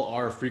all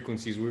are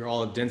frequencies. We're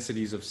all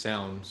densities of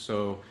sound.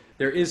 So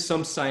there is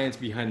some science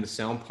behind the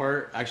sound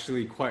part,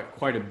 actually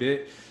quite a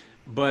bit.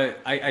 But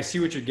I see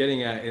what you're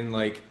getting at, and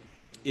like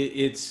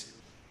it's,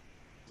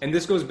 and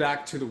this goes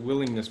back to the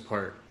willingness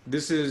part.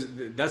 That's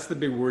the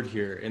big word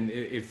here. And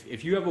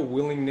if you have a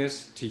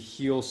willingness to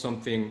heal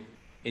something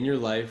in your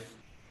life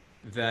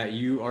that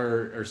you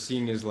are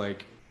seeing as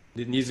like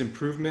it needs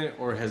improvement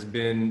or has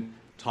been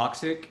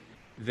toxic,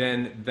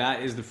 then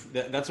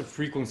that's a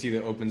frequency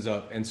that opens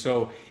up. And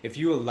so if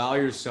you allow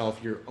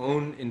yourself your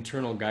own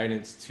internal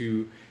guidance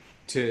to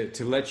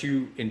let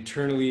you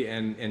internally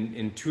and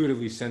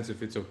intuitively sense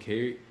if it's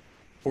okay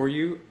for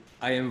you,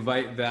 I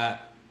invite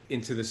that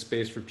into the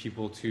space for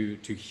people to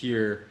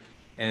hear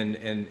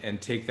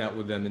and take that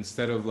with them,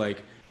 instead of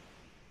like,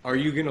 are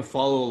you going to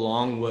follow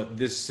along what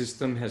this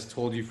system has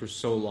told you for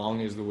so long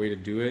is the way to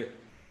do it,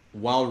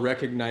 while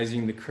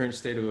recognizing the current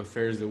state of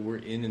affairs that we're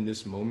in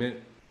this moment,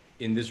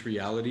 in this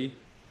reality,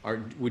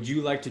 would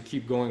you like to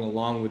keep going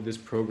along with this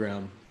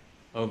program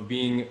of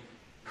being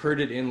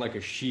herded in like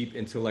a sheep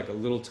into like a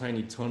little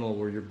tiny tunnel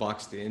where you're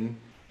boxed in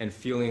and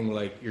feeling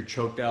like you're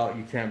choked out,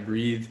 you can't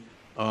breathe,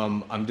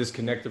 I'm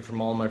disconnected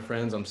from all my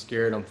friends, I'm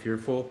scared, I'm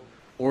fearful?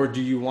 Or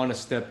do you want to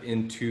step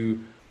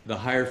into the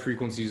higher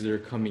frequencies that are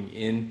coming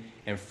in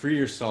and free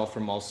yourself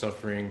from all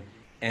suffering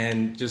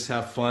and just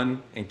have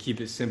fun and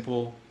keep it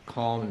simple,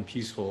 calm, and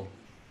peaceful?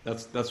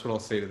 That's what I'll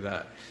say to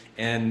that.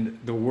 And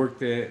the work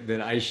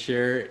that I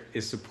share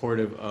is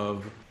supportive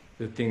of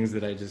the things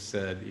that I just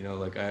said. You know,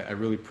 like I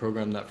really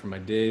program that for my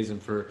days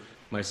and for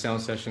my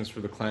sound sessions for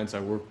the clients I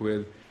work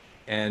with.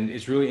 And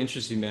it's really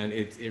interesting, man.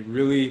 It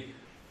really,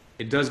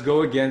 it does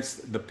go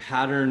against the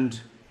patterned,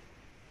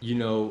 you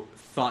know,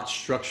 thought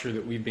structure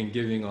that we've been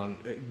given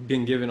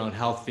on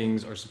how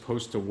things are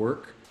supposed to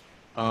work.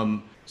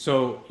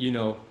 So, you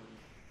know,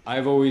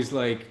 I've always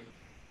like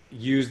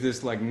use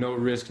this like no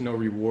risk, no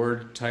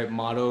reward type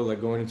motto,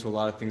 like going into a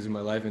lot of things in my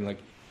life, and like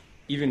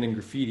even in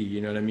graffiti, you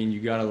know what I mean? You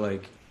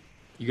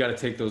gotta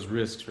take those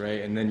risks,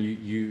 right? And then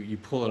you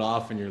pull it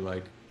off and you're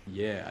like,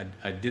 yeah,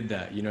 I did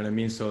that. You know what I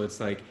mean? So it's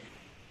like,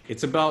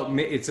 it's about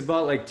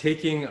like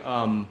taking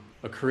a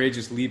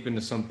courageous leap into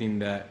something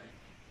that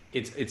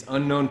it's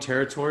unknown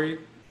territory,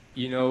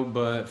 you know,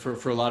 but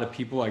for a lot of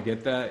people, I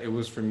get that. It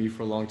was for me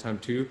for a long time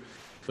too.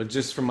 But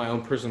just from my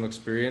own personal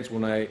experience,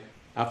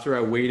 after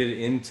I waded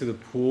into the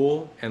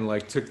pool and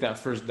like took that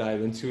first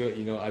dive into it,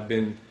 you know, I've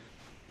been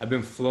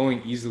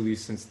flowing easily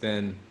since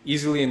then.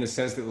 Easily in the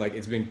sense that like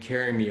it's been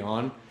carrying me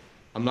on.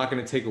 I'm not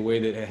going to take away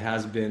that it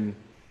has been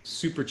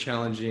super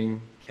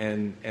challenging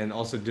and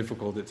also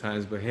difficult at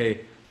times, but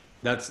hey,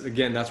 that's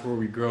where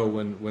we grow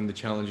when the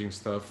challenging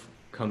stuff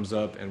comes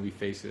up and we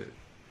face it.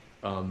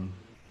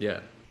 Yeah.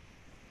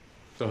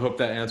 So I hope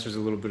that answers a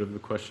little bit of the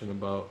question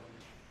about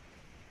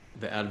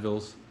the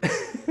Advils.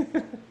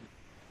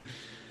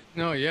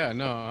 No, yeah,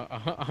 no,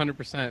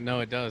 100%. No,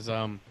 it does.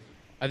 I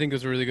think it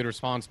was a really good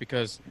response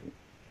because,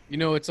 you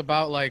know, it's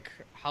about like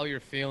how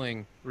you're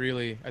feeling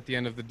really at the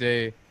end of the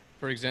day.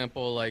 For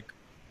example, like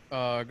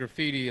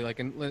graffiti, like,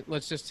 and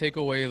let's just take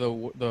away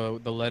the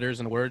letters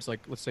and words,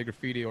 like let's say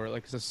graffiti or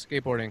like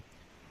skateboarding,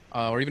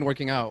 or even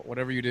working out,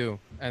 whatever you do,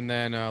 and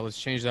then let's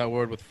change that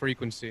word with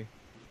frequency,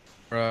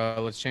 or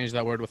let's change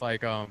that word with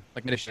like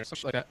meditation or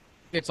something like that.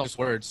 It's all just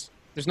words.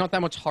 There's not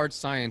that much hard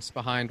science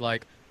behind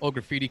like, oh,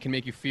 graffiti can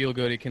make you feel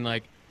good. It can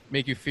like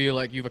make you feel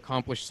like you've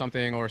accomplished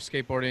something, or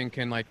skateboarding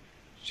can like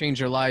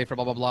change your life, or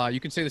blah blah blah. You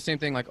can say the same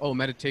thing like, oh,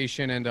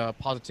 meditation and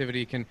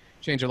positivity can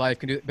change your life,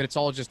 but it's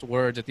all just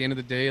words. At the end of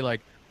the day,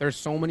 like there's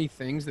so many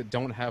things that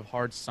don't have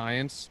hard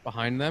science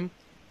behind them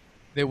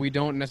that you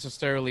don't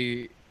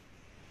necessarily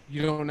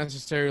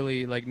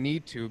like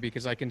need to,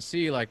 because I can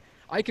see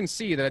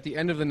that at the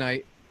end of the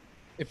night,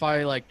 if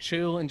I like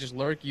chill and just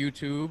lurk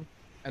YouTube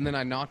and then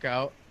I knock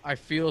out, I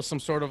feel some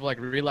sort of like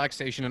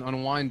relaxation and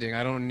unwinding.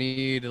 I don't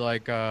need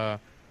like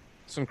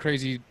some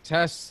crazy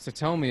tests to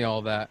tell me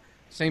all that.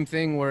 Same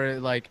thing where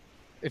like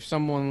if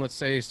someone, let's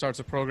say, starts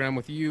a program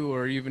with you,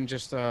 or even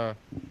just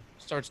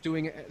starts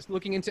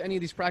looking into any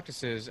of these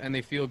practices, and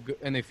they feel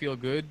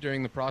good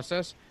during the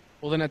process,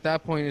 well then at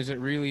that point, is it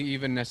really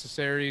even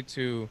necessary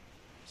to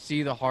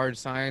see the hard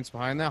science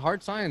behind that?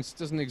 Hard science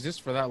doesn't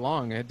exist for that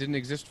long. It didn't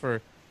exist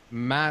for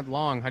mad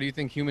long. How do you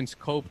think humans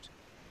coped?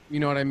 You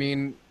know what I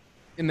mean?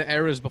 In the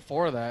eras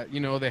before that, you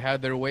know, they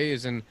had their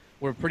ways and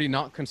were pretty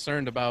not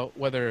concerned about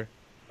whether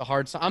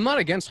I'm not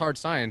against hard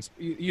science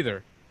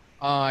either.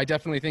 I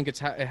definitely think it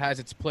has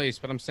its place,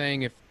 but I'm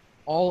saying if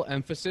all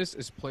emphasis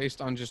is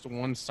placed on just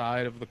one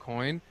side of the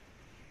coin,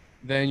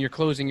 then you're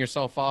closing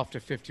yourself off to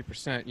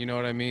 50%. You know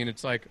what I mean?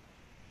 It's like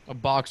a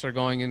boxer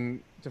going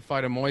in to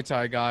fight a Muay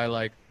Thai guy,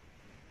 like,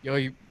 yo,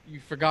 you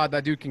forgot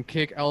that dude can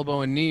kick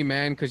elbow and knee,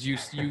 man, because you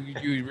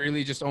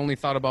really just only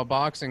thought about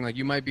boxing. Like,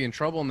 you might be in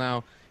trouble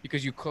now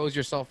because you close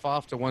yourself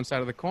off to one side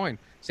of the coin.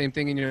 Same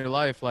thing in your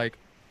life. Like,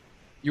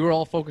 you were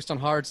all focused on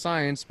hard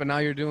science, but now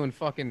you're doing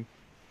fucking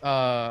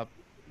stuff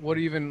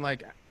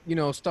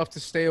to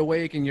stay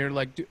awake, and you're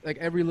like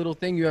every little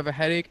thing. You have a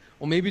headache.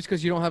 Well, maybe it's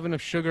because you don't have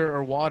enough sugar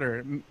or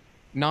water,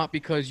 not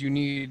because you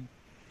need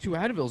 2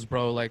 Advils,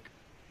 bro. Like,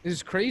 this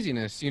is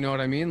craziness. You know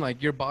what I mean?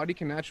 Like, your body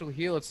can naturally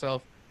heal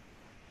itself.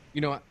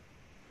 You know,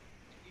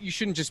 you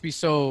shouldn't just be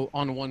so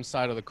on one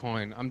side of the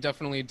coin. I'm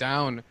definitely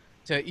down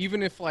to,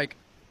 even if I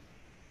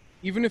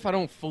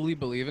don't fully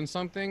believe in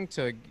something,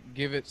 to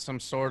give it some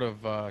sort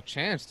of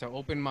chance, to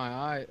open my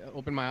eyes,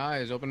 open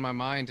my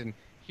mind, and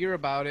hear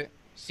about it,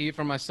 see it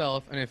for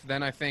myself. And if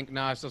then I think,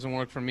 nah, this doesn't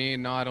work for me,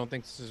 no, I don't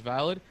think this is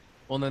valid,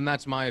 well, then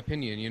that's my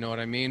opinion. You know what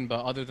I mean?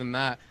 But other than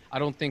that, I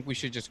don't think we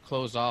should just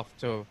close off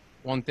to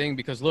one thing,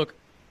 because look,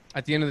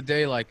 at the end of the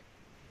day, like,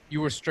 you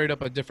were straight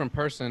up a different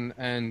person,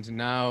 and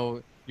now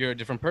you're a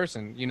different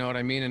person. You know what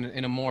I mean?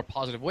 In a more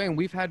positive way. And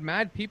we've had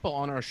mad people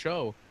on our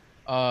show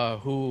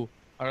who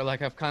are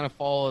like, have kind of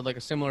followed like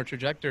a similar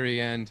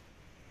trajectory, and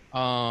a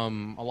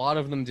lot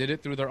of them did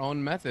it through their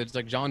own methods.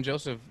 Like John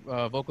Joseph,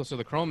 vocalist of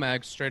the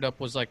Cro-Mags, straight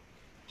up was like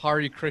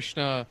Hari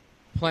Krishna,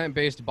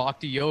 plant-based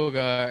bhakti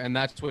yoga, and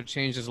that's what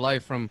changed his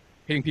life from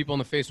hitting people in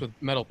the face with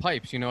metal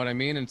pipes. You know what I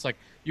mean? And it's like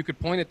you could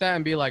point at that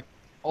and be like,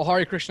 "Oh,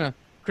 Hare Krishna,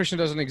 Krishna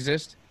doesn't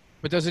exist."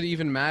 But does it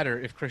even matter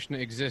if Krishna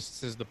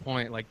exists? Is the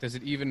point? Like, does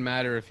it even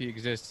matter if he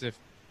exists? If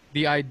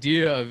the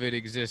idea of it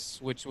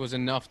exists, which was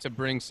enough to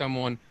bring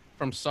someone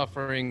from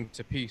suffering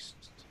to peace.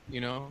 You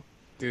know,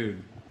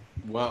 Dude,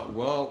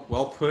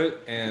 well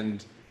put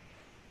and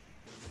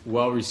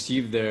well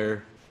received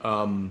there.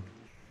 Am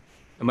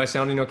I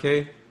sounding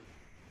okay?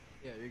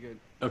 Yeah, you're good.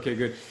 Okay,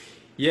 good.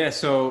 Yeah,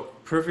 so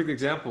perfect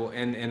example,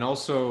 and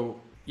also,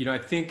 you know, I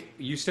think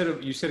you said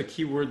a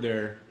key word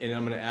there, and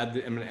I'm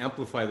gonna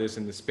amplify this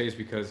in the space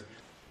because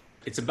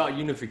it's about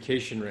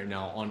unification right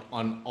now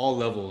on all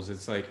levels.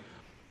 It's like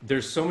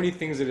there's so many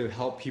things that have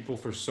helped people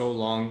for so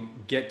long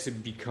get to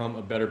become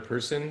a better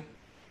person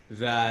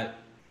that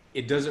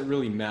it doesn't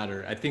really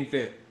matter. I think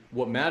that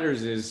what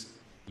matters is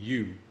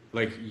you,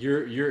 like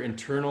your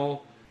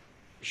internal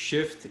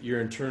shift,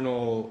 your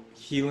internal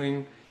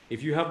healing.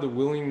 If you have the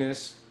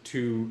willingness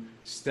to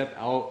step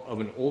out of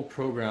an old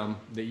program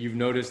that you've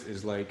noticed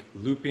is like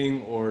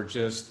looping or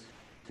just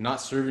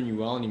not serving you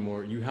well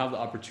anymore, you have the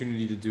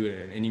opportunity to do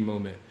it at any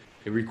moment.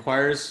 It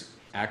requires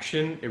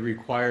action, it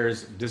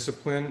requires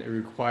discipline, it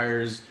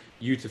requires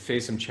you to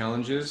face some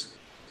challenges.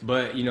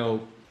 But, you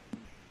know,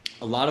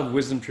 a lot of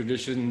wisdom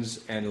traditions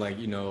and like,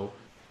 you know,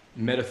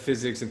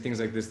 metaphysics and things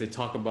like this, they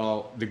talk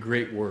about the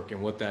great work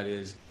and what that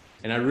is.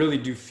 And I really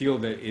do feel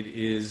that it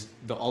is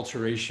the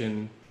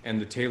alteration and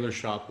the tailor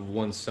shop of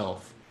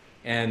oneself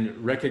and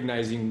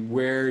recognizing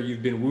where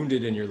you've been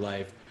wounded in your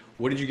life.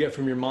 What did you get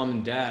from your mom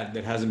and dad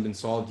that hasn't been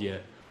solved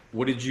yet?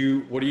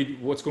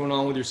 What's going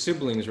on with your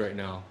siblings right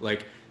now?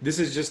 Like, this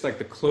is just like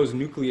the closed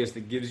nucleus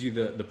that gives you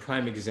the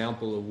prime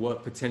example of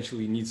what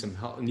potentially needs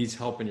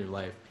help in your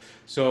life.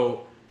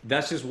 So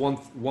that's just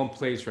one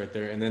place right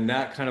there. And then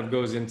that kind of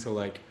goes into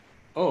like,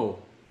 oh,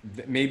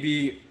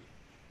 maybe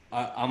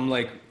I'm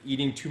like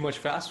eating too much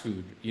fast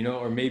food, you know,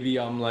 or maybe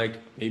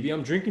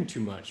I'm drinking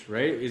too much,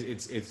 right?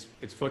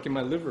 It's fucking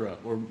my liver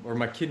up or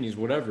my kidneys,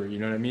 whatever, you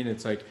know what I mean?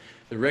 It's like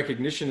the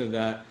recognition of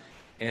that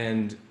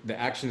and the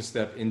action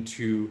step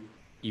into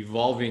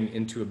evolving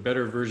into a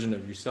better version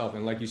of yourself.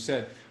 And like you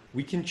said,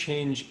 we can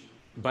change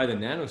by the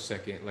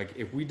nanosecond. Like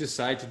if we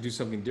decide to do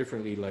something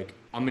differently, like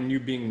I'm a new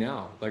being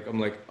now. Like I'm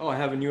like, oh, I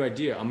have a new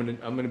idea. I'm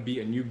gonna be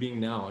a new being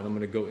now, and I'm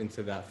gonna go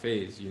into that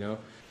phase, you know,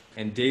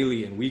 and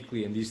daily and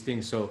weekly and these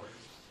things. So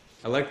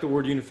I like the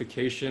word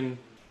unification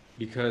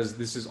because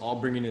this is all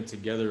bringing it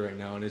together right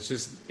now. And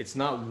it's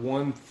not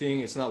one thing.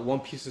 It's not one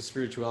piece of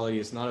spirituality.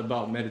 It's not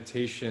about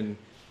meditation.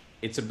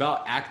 It's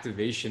about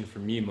activation for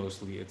me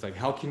mostly. It's like,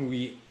 how can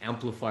we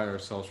amplify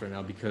ourselves right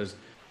now? Because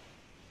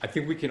I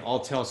think we can all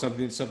tell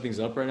something's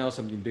up right now,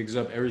 something big's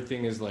up.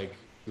 Everything is like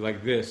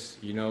this,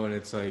 you know, and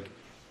it's like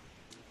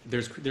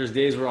there's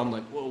days where I'm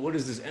like, whoa, what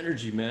is this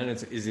energy, man?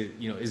 Is it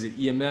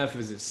EMF?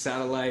 Is it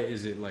satellite?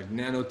 Is it like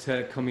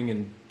nanotech coming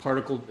in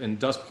particle and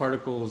dust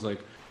particles?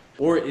 Like,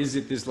 or is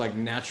it this like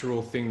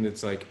natural thing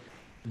that's like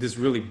this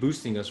really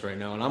boosting us right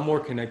now? And I'm more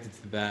connected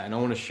to that, and I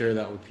want to share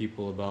that with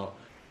people about,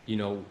 you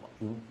know,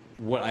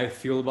 what I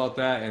feel about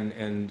that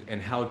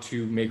and how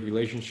to make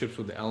relationships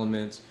with the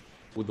elements,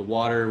 with the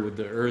water, with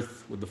the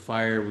earth, with the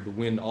fire, with the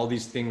wind, all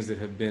these things that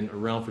have been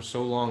around for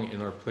so long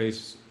in our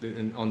place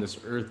on this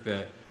earth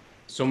that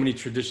so many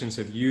traditions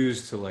have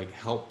used to like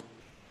help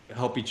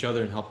each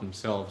other and help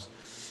themselves.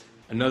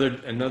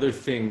 Another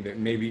thing that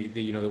maybe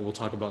that we'll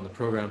talk about in the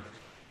program,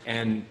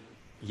 and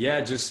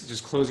yeah,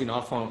 just closing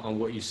off on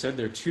what you said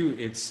there too.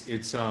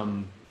 It's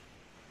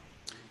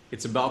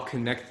about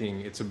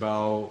connecting. It's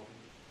about,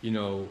 you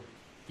know,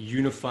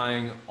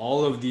 unifying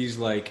all of these,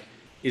 like,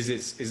 is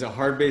it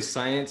hard-based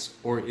science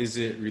or is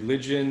it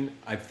religion?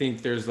 I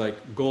think there's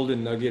like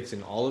golden nuggets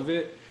in all of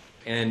it,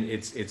 and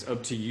it's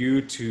up to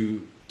you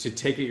to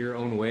take it your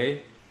own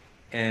way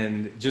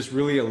and just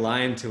really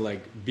align to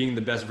like being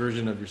the best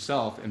version of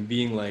yourself and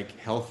being like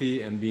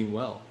healthy and being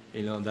well.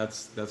 You know,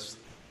 that's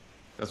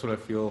what I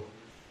feel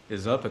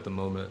is up at the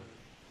moment.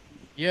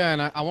 Yeah,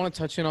 and I want to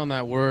touch in on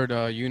that word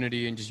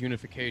unity and just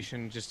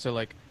unification, just to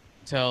like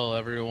tell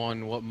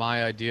everyone what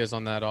my ideas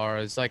on that are.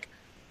 Is like,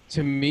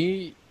 to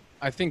me,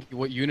 I think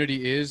what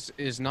unity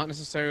is not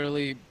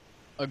necessarily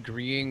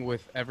agreeing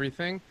with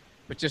everything,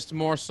 but just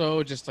more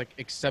so just like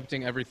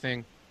accepting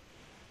everything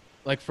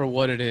like for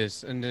what it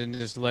is, and then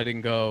just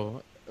letting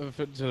go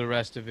to the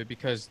rest of it,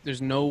 because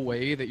there's no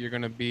way that you're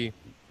going to be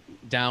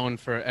down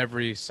for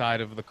every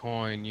side of the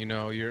coin. You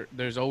know,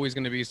 there's always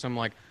going to be some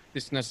like,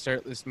 this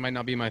might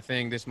not be my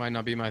thing, this might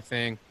not be my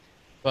thing.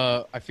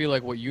 But I feel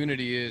like what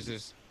unity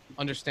is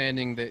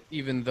understanding that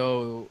even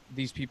though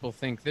these people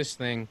think this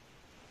thing,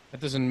 that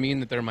doesn't mean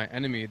that they're my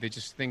enemy. They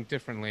just think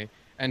differently,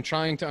 and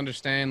trying to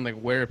understand like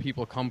where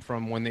people come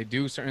from when they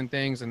do certain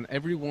things, and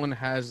everyone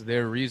has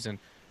their reason.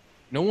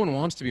 No one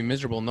wants to be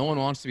miserable. No one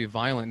wants to be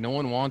violent. No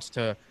one wants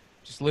to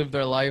just live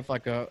their life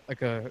like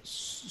a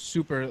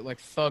super like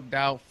thugged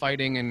out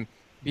fighting and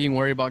being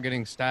worried about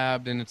getting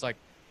stabbed. And it's like,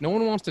 no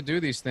one wants to do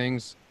these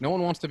things. No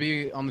one wants to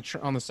be on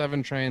the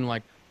 7 train,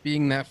 like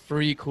being that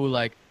freak who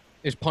like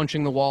is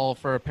punching the wall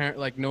for apparent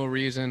like no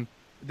reason.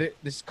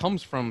 this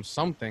comes from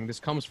something. This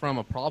comes from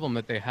a problem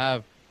that they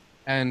have,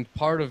 and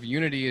part of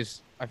unity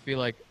is, I feel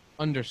like,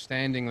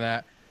 understanding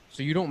that,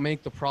 so you don't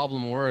make the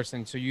problem worse,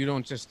 and so you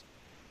don't just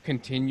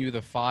continue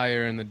the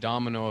fire and the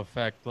domino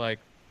effect. Like,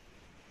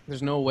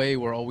 there's no way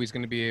we're always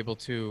going to be able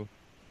to,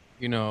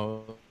 you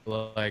know,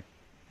 like,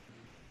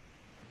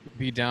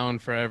 be down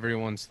for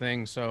everyone's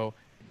thing. So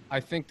I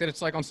think that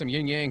it's like on some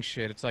yin yang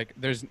shit. It's like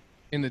there's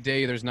in the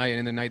day there's night, and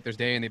in the night there's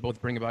day, and they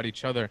both bring about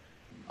each other.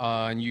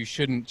 And you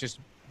shouldn't just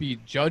be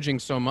judging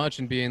so much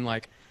and being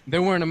like,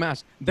 they're wearing a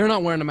mask, they're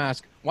not wearing a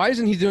mask. Why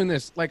isn't he doing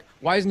this? Like,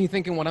 why isn't he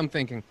thinking what I'm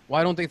thinking?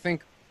 Why don't they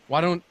think?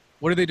 What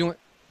are they doing?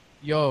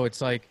 Yo, it's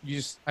like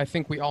I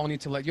think we all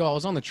need to I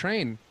was on the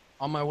train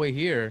on my way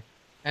here,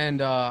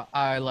 and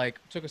I like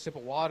took a sip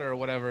of water or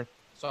whatever.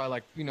 So I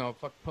like,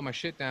 put my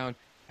shit down,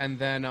 and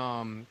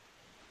then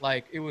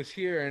like it was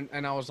here,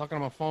 and I was talking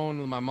on my phone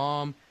with my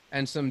mom,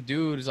 and some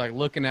dude is like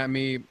looking at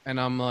me, and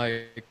I'm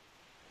like,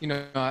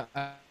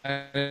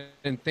 I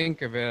didn't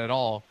think of it at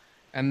all.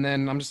 And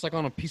then I'm just like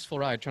on a peaceful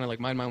ride trying to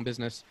like mind my own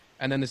business.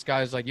 And then this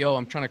guy's like, yo,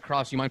 I'm trying to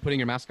cross. You mind putting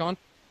your mask on?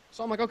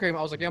 So I'm like, okay.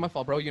 I was like, yeah, my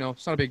fault, bro.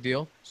 It's not a big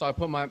deal. So I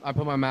put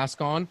my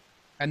mask on,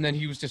 and then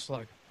he was just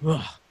like,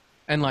 ugh,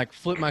 and like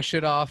flipped my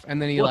shit off. And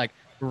then he like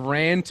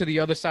ran to the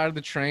other side of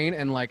the train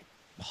and like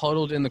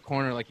huddled in the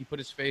corner. Like he put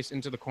his face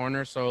into the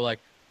corner so like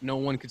no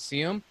one could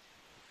see him.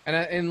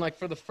 And like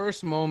for the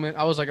first moment,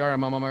 I was like, all right,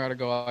 mom, I gotta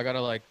go. I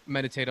gotta like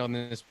meditate on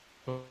this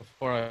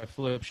before I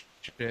flip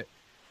shit.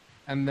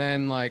 And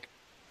then like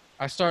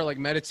I start like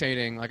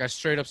meditating, like I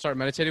straight up start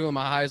meditating with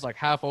my eyes like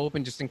half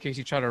open just in case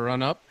he try to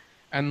run up.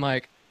 And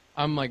like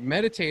I'm like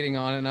meditating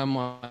on it, and I'm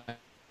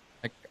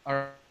like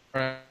all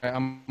right,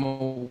 I'm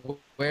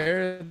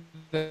aware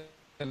that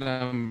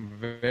I'm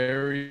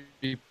very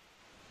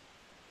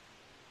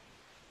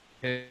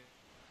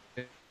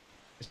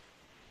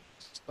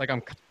like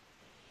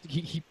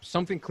he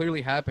something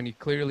clearly happened. He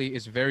clearly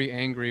is very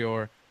angry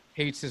or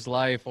hates his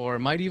life or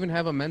might even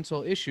have a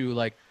mental issue,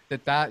 like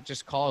that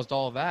just caused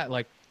all that.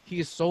 Like he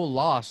is so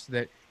lost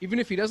that even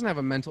if he doesn't have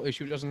a mental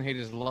issue, doesn't hate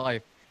his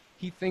life,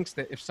 he thinks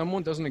that if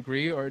someone doesn't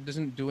agree or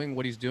isn't doing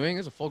what he's doing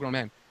as a full grown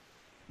man,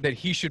 that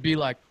he should be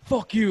like,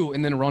 fuck you,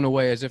 and then run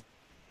away as if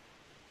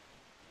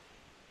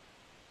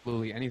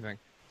absolutely anything.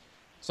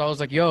 So I was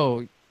like,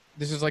 yo,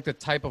 this is like the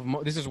type of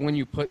this is when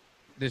you put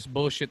this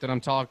bullshit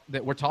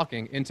that we're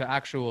talking into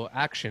actual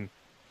action.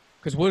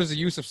 Because what is the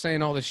use of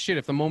saying all this shit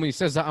if the moment he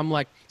says that, I'm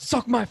like,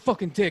 suck my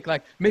fucking dick,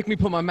 like make me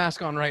put my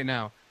mask on right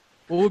now?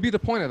 What would be the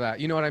point of that?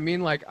 You know what I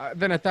mean? Like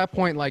then at that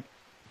point, like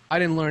I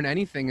didn't learn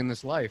anything in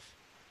this life.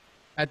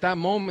 At that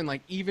moment,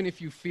 like even if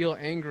you feel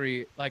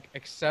angry, like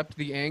accept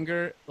the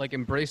anger, like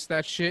embrace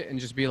that shit and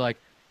just be like,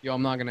 yo,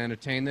 I'm not gonna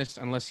entertain this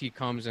unless he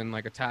comes and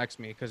like attacks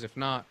me. Because if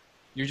not,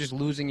 you're just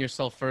losing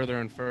yourself further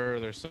and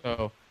further.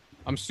 So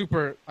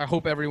I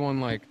hope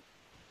everyone like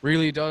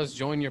really does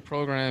join your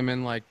program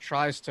and like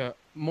tries to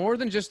more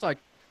than just like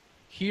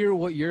hear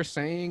what you're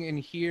saying and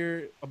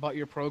hear about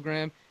your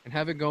program and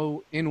have it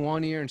go in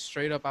one ear and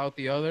straight up out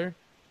the other.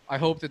 I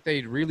hope that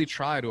they really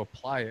try to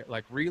apply it,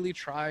 like really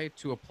try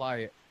to apply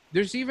it.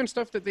 There's even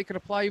stuff that they could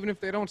apply even if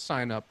they don't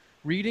sign up.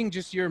 Reading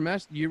just you're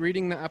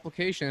reading the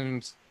application and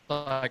it's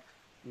like,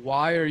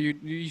 why are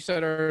you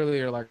said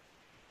earlier, like,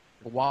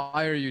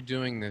 why are you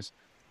doing this?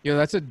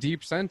 That's a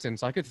deep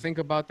sentence. I could think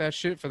about that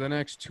shit for the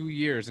next 2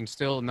 years and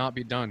still not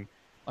be done.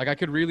 Like I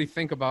could really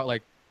think about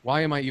like,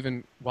 why?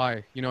 You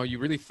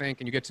really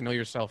think and you get to know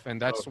yourself.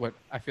 And that's what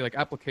I feel like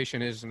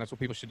application is. And that's what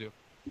people should do.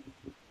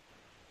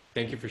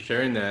 Thank you for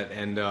sharing that.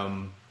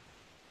 And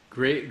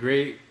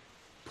great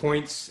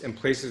points and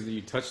places that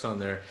you touched on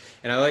there.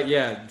 And I like,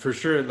 yeah, for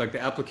sure. Like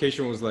the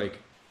application was like,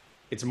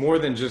 it's more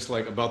than just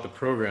like about the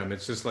program.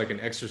 It's just like an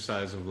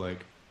exercise of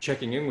like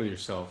checking in with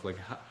yourself. Like,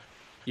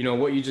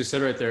 what you just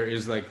said right there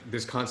is like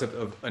this concept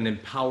of an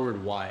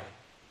empowered why.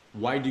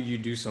 Why do you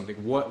do something?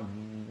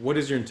 What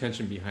is your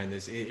intention behind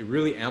this? It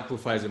really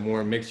amplifies it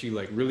more and makes you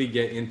like really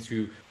get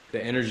into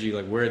the energy,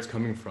 like where it's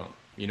coming from,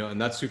 and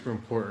that's super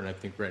important, I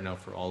think, right now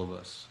for all of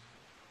us.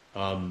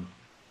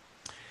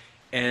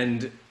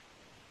 And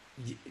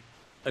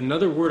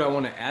another word I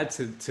want to add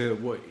to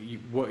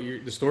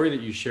the story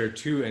that you shared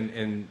too,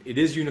 and it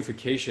is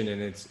unification,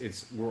 and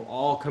it's we're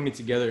all coming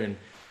together, and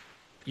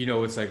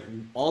it's like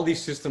all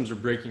these systems are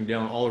breaking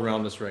down all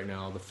around us right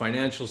now. The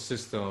financial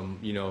system,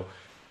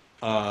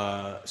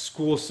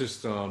 school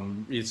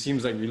system. It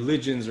seems like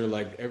religions are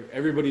like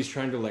everybody's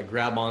trying to like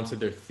grab onto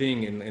their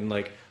thing, and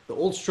like the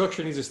old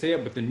structure needs to stay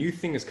up, but the new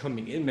thing is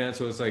coming in, man.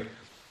 So it's like,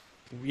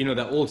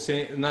 that old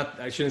saying,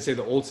 I shouldn't say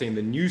the old saying,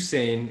 the new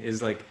saying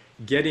is like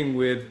getting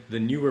with the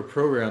newer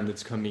program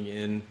that's coming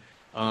in,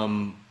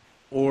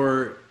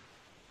 or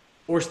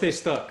stay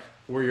stuck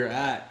where you're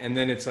at. And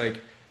then it's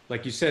like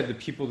you said, the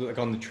people that, like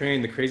on the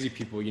train, the crazy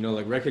people,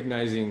 like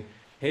recognizing,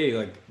 hey,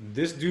 like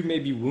this dude may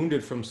be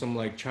wounded from some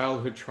like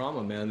childhood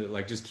trauma, man, that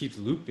like just keeps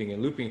looping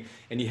and looping,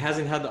 and he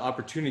hasn't had the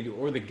opportunity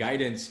or the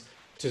guidance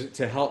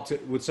to help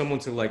with someone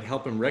to like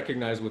help him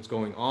recognize what's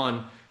going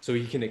on so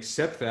he can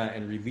accept that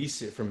and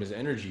release it from his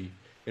energy.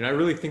 And I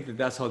really think that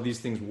that's how these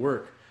things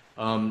work.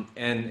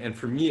 And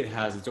for me,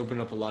 it's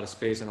opened up a lot of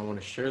space, and I want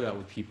to share that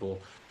with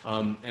people.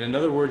 And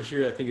another word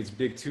here I think it's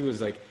big too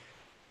is like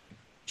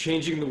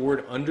changing the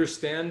word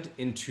understand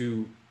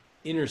into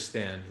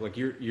understand. Like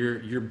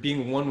you're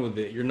being one with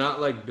it. You're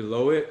not like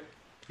below it,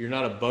 you're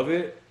not above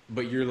it,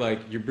 but you're like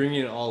you're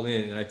bringing it all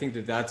in. And I think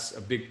that that's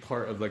a big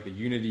part of like the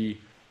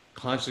unity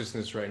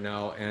consciousness right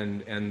now,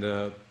 and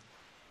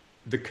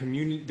the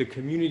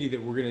community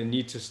that we're going to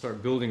need to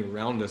start building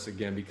around us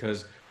again,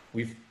 because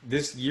we've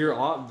this year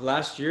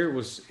last year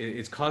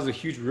it's caused a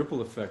huge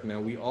ripple effect,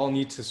 man. We all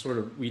need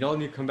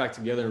to come back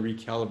together and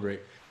recalibrate.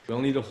 We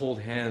all need to hold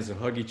hands and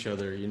hug each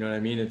other, you know what I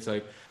mean? It's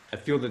like I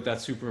feel that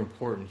that's super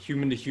important,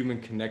 human to human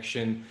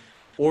connection,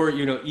 or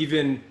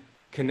even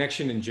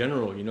connection in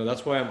general.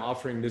 That's why I'm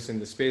offering this in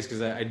the space,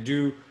 because I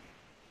do,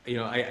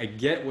 I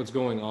get what's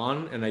going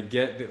on, and I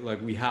get that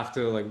like we have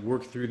to like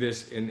work through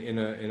this in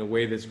a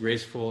way that's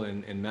graceful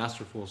and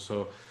masterful.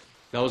 So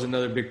that was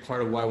another big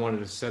part of why I wanted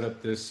to set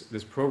up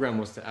this program,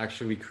 was to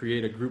actually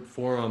create a group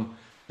forum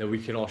that we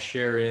could all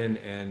share in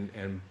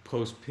and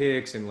post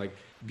pics and like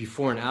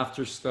before and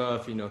after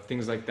stuff,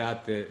 things like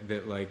that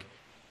like,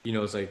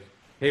 it's like,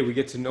 hey, we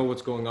get to know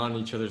what's going on in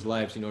each other's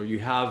lives. You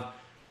have,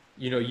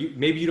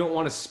 maybe you don't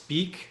want to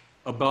speak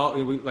about,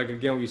 like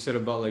again what you said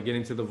about like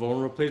getting to the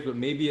vulnerable place, but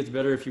maybe it's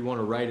better if you want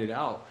to write it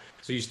out,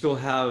 so you still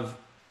have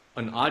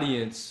an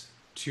audience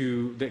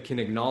that can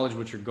acknowledge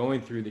what you're going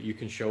through, that you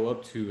can show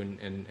up to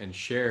and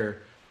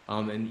share,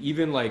 and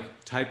even like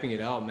typing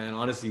it out, man,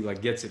 honestly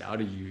like gets it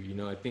out of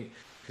you. I think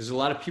because a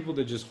lot of people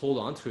that just hold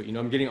on to it.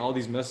 I'm getting all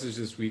these messages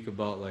this week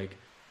about like,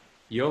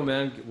 yo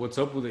man, what's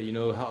up with it?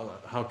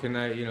 How can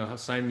I,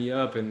 sign me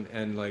up,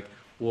 and like,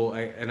 well,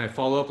 I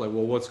follow up like,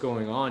 well, what's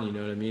going on? You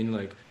know what I mean?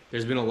 Like,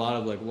 there's been a lot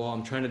of like, well,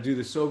 I'm trying to do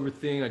the sober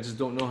thing, I just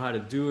don't know how to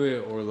do it,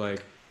 or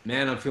like,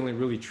 man, I'm feeling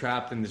really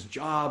trapped in this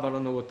job, I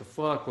don't know what the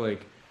fuck,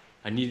 like,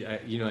 I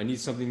need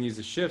something needs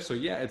to shift. So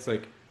yeah, it's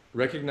like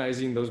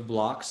recognizing those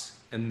blocks,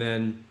 and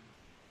then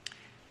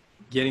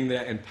getting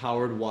that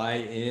empowered why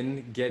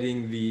in,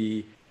 getting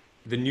the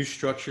new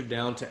structure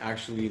down to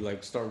actually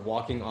like start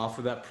walking off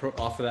of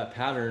that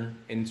pattern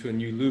into a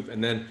new loop,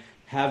 and then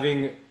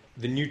having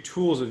the new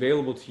tools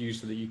available to you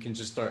so that you can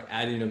just start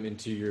adding them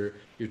into your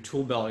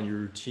tool belt and your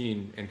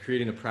routine, and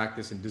creating a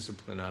practice and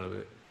discipline out of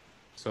it.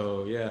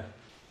 So yeah,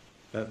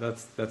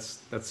 that's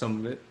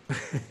some of it.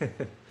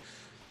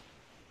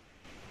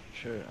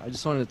 Sure. I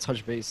just wanted to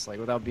touch base, like,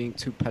 without being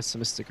too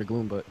pessimistic or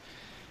gloom, but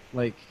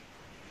like,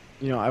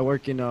 I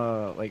work in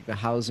like the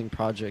housing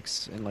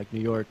projects in like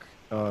New York,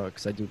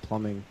 because I do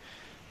plumbing,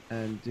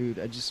 and dude,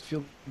 I just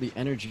feel the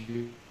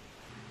energy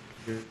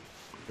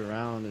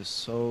around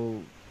is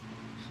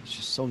it's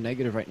just so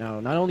negative right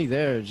now. Not only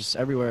there, just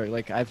everywhere.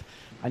 Like I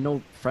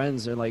know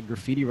friends are like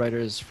graffiti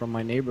writers from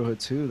my neighborhood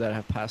too that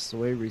have passed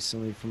away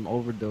recently from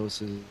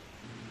overdoses.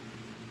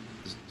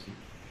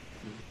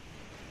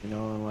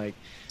 And like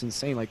it's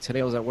insane. Like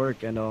today I was at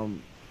work,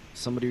 and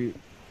somebody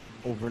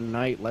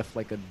overnight left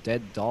like a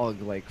dead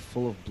dog, like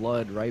full of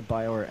blood, right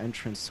by our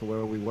entrance to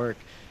where we work,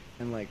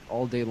 and like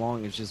all day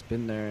long it's just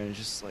been there, and it's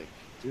just like,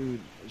 dude,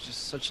 it's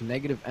just such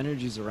negative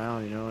energies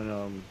around, and I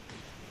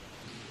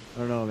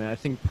don't know, man. I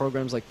think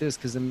programs like this,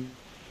 because the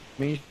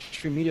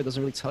mainstream media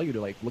doesn't really tell you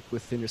to like look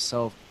within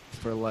yourself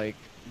for like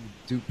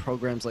do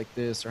programs like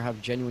this or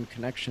have genuine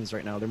connections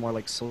right now. They're more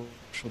like social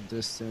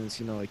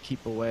distance, like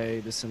keep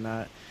away, this and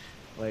that.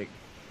 Like,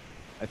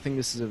 I think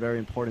this is a very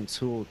important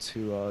tool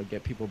to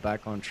get people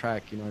back on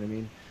track, you know what I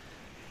mean?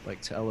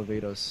 Like to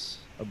elevate us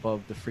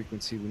above the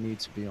frequency we need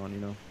to be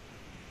on.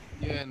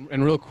 Yeah,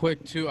 and real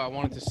quick too, I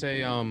wanted to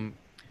say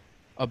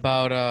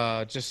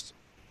about just,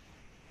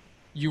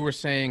 you were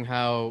saying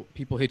how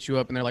people hit you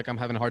up and they're like, I'm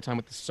having a hard time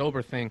with the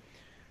sober thing.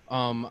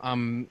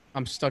 I'm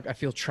stuck. I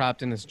feel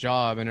trapped in this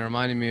job, and it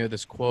reminded me of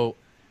this quote,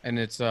 and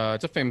it's a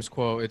famous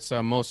quote. It's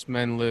most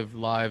men live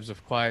lives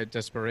of quiet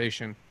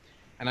desperation,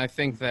 and I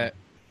think that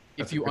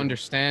if you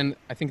understand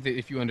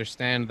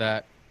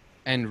that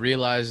and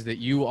realize that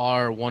you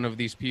are one of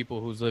these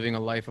people who's living a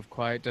life of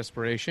quiet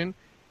desperation,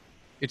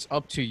 it's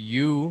up to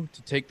you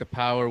to take the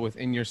power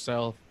within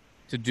yourself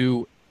to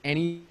do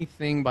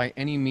anything by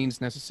any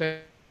means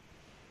necessary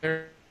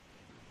to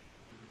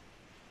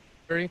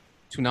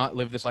not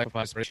live this life of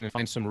desperation and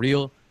find some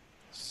real,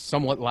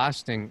 somewhat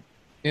lasting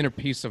inner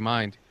peace of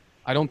mind.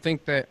 I don't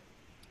think that,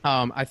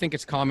 I think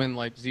it's common,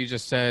 like Z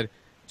just said,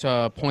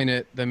 to point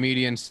at the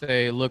media and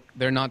say, look,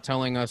 they're not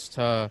telling us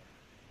to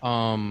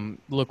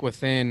look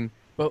within.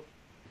 But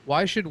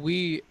why should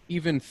we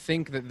even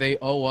think that they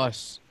owe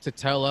us to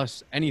tell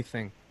us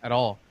anything at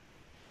all?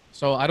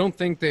 So I don't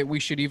think that we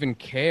should even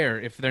care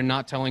if they're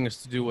not telling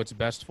us to do what's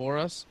best for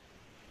us.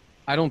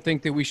 I don't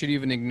think that we should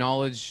even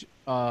acknowledge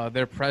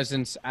their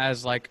presence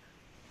as like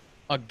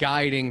a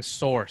guiding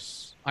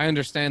source. I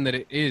understand that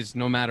it is,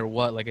 no matter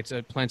what, like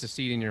it plants a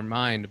seed in your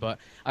mind, but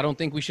I don't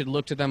think we should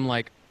look to them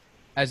like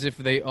as if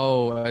they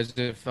owe, as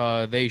if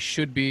they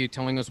should be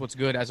telling us what's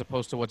good as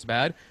opposed to what's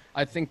bad.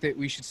 I think that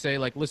we should say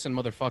like, listen,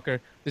 motherfucker,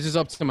 this is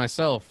up to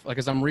myself. Like,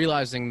 as I'm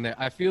realizing that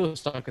I feel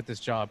stuck at this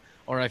job,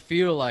 or I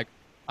feel like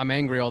I'm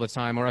angry all the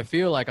time, or I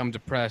feel like I'm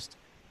depressed.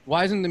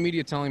 Why isn't the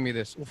media telling me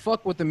this? Well,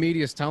 fuck what the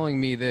media is telling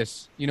me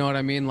this. You know what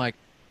I mean? Like,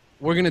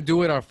 we're gonna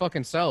do it our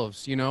fucking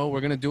selves. You know,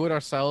 we're gonna do it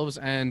ourselves,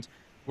 and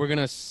we're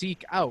gonna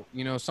seek out.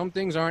 You know, some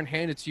things aren't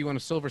handed to you on a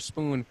silver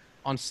spoon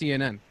on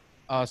CNN.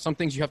 Some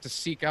things you have to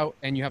seek out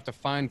and you have to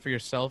find for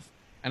yourself.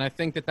 And I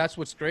think that that's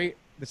what's great.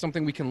 That's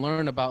something we can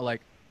learn about,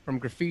 like from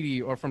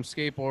graffiti or from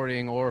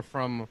skateboarding or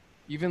from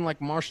even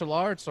like martial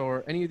arts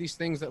or any of these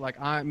things that like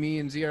me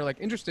and Z are like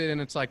interested in.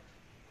 It's like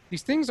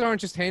these things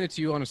aren't just handed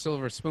to you on a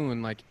silver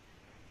spoon. Like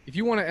if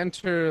you want to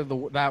enter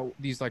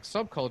these like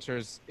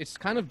subcultures, it's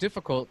kind of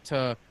difficult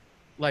to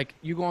like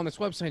you go on this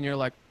website and you're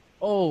like,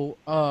 oh,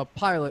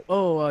 pilot,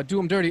 oh, do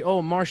 'em dirty,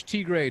 oh, Marsh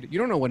T grade. You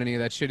don't know what any of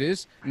that shit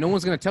is. No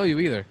one's gonna tell you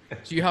either.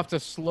 So you have to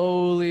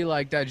slowly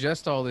like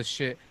digest all this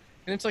shit.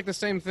 And it's like the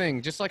same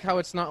thing, just like how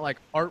it's not like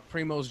Art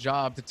Primo's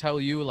job to tell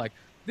you like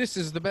this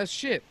is the best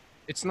shit.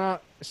 It's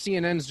not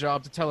CNN's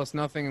job to tell us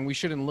nothing, and we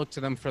shouldn't look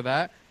to them for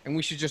that. And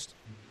we should just,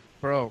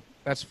 bro,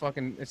 that's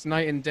fucking, it's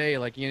night and day,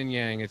 like yin and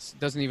yang. It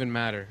doesn't even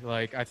matter.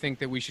 Like I think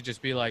that we should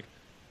just be like,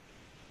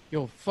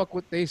 yo, fuck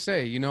what they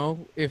say, you know?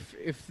 If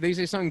they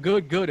say something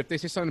good, good. If they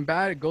say something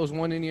bad, it goes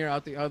one in ear,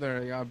 out the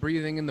other. I'm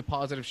breathing in the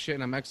positive shit,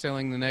 and I'm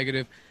exhaling the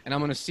negative, and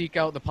I'm going to seek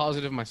out the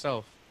positive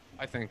myself,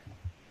 I think.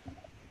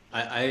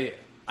 I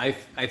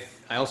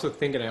also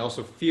think, and I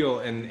also feel,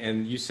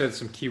 and you said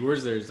some key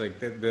words there, is like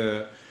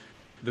the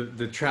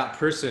trapped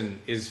person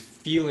is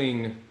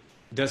feeling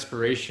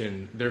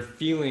desperation, they're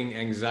feeling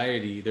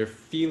anxiety, they're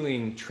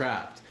feeling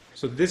trapped.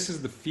 So this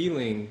is the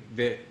feeling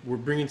that we're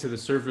bringing to the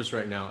surface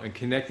right now and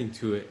connecting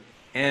to it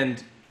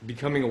and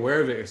becoming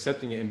aware of it,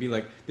 accepting it, and be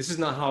like, this is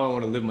not how I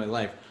want to live my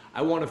life.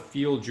 I want to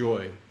feel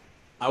joy.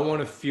 I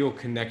want to feel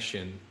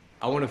connection.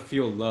 I want to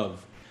feel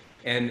love.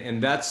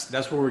 And that's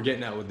where we're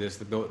getting at with this,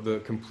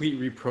 the complete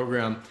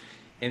reprogram.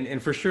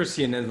 And for sure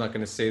CNN's not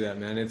going to say that,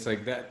 man. It's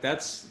like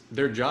that's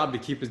their job, to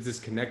keep us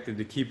disconnected,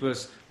 to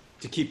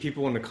keep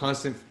people in a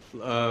constant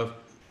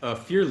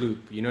fear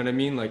loop. You know what I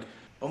mean? Like,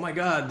 oh my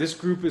God, this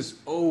group is,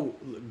 oh,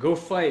 go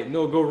fight.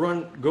 No, go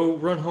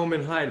run home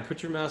and hide.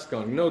 Put your mask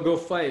on. No, go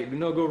fight.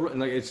 No, go run.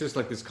 Like, it's just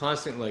like this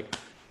constant like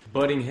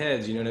butting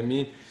heads. You know what I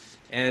mean?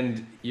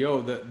 And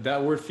yo,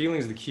 that word feeling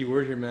is the key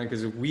word here, man.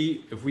 Because if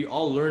we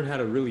all learn how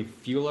to really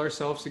feel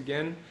ourselves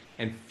again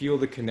and feel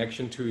the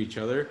connection to each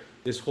other,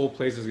 this whole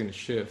place is going to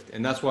shift.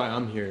 And that's why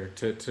I'm here,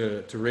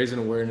 to raise an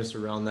awareness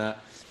around that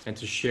and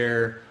to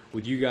share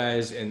with you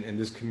guys and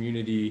this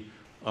community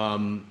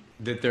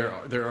that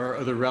there are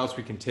other routes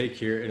we can take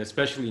here, and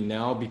especially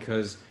now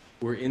because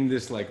we're in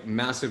this like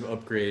massive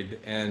upgrade,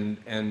 and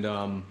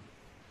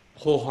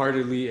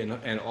wholeheartedly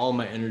and all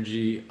my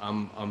energy,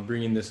 I'm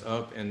bringing this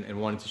up and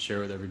wanting to share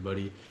with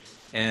everybody.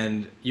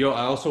 And yo,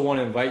 I also want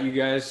to invite you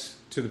guys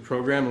to the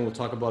program, and we'll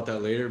talk about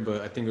that later.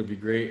 But I think it would be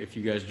great if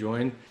you guys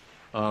join,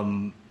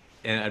 and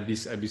I'd be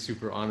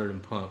super honored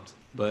and pumped.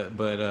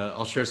 But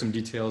I'll share some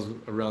details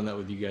around that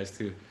with you guys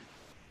too.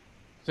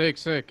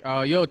 Sick.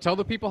 Yo, tell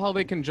the people how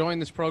they can join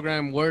this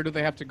program. Where do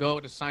they have to go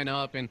to sign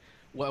up, and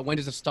when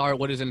does it start?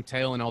 What does it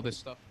entail, and all this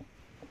stuff?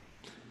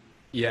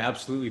 Yeah,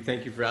 absolutely.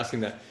 Thank you for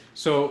asking that.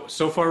 So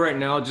far right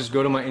now, just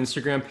go to my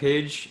Instagram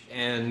page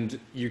and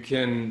you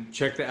can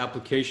check the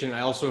application.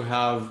 I also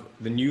have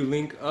the new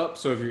link up.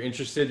 So if you're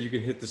interested, you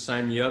can hit the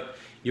sign me up.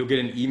 You'll get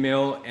an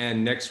email,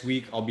 and next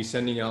week I'll be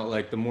sending out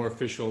like the more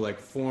official like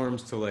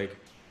forms to like,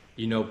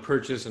 you know,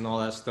 purchase and all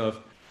that stuff.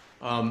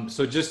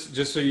 So just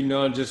so you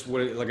know, just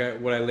what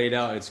I laid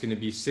out, it's going to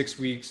be 6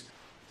 weeks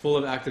full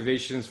of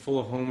activations, full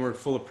of homework,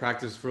 full of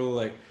practice, full of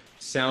like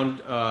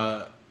sound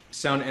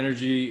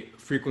energy,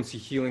 frequency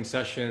healing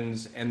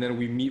sessions. And then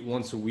we meet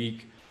once a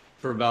week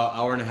for about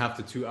 1.5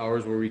 to 2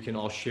 hours where we can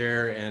all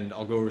share, and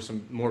I'll go over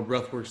some more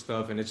breathwork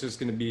stuff. And it's just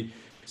going to be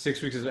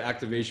 6 weeks of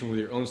activation with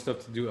your own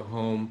stuff to do at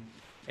home.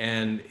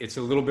 And it's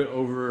a little bit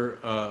over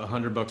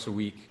 $100 a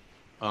week.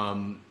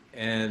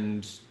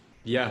 And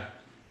yeah,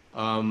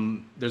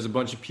 there's a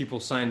bunch of people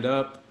signed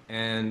up,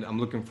 and I'm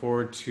looking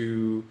forward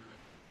to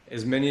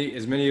as many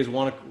as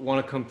want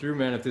to come through,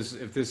 man. If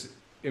this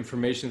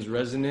information is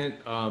resonant,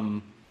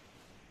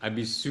 I'd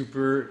be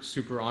super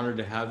honored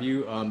to have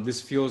you.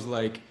 This feels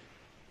like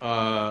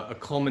a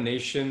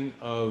culmination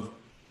of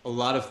a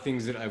lot of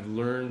things that I've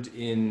learned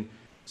in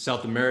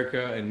South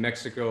America and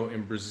Mexico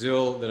and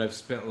Brazil that I've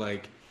spent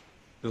like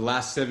the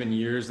last 7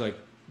 years like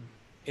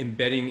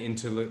embedding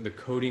into the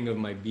coding of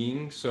my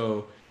being.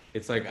 So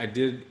it's like I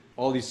did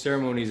all these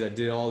ceremonies, I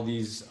did all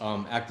these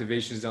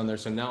activations down there.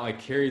 So now I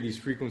carry these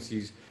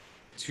frequencies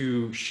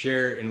to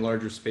share in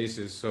larger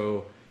spaces.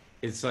 So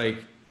it's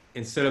like,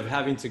 instead of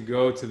having to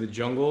go to the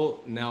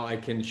jungle, now I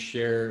can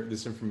share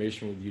this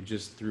information with you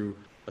just through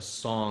a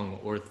song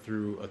or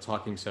through a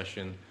talking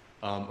session,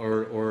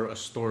 or a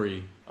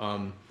story.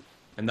 And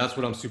that's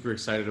what I'm super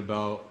excited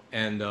about.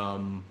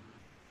 And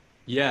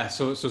yeah,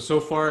 so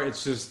far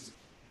it's just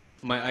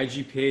my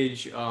IG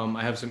page.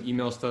 I have some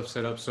email stuff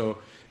set up. So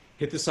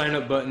hit the sign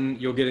up button.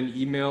 You'll get an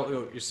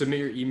email. You submit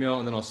your email,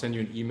 and then I'll send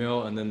you an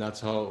email, and then that's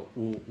how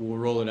we'll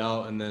roll it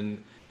out. And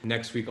then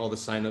next week, all the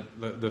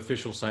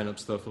official sign up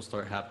stuff will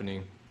start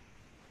happening.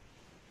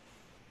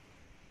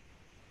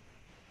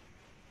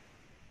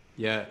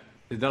 Yeah.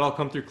 Did that all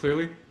come through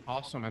clearly?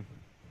 Awesome, man.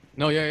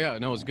 No, yeah,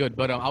 no, it's good.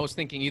 But I was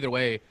thinking either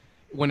way,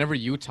 whenever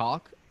you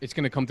talk, it's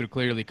gonna come through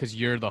clearly because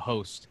you're the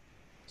host.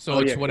 So Oh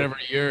it's yeah. Cool. whatever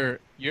your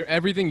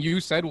everything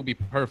you said will be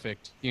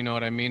perfect. You know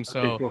what I mean? Okay.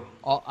 So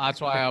Cool. that's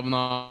why I'm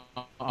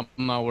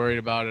not worried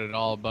about it at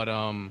all. But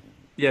Yeah.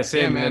 yeah,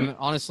 Same, man. man.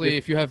 Honestly,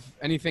 if you have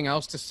anything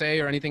else to say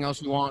or anything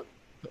else you want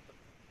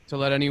to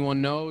let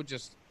anyone know,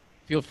 just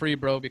feel free,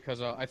 bro.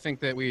 Because I think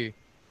that we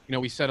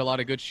said a lot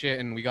of good shit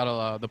and we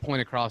got the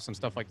point across and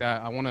stuff like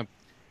that. I want to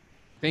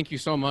thank you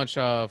so much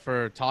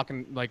for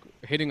talking, like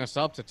hitting us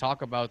up to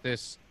talk about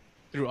this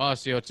through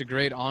us. It's a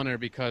great honor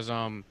because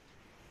I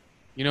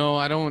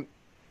don't,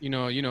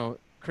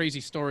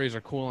 crazy stories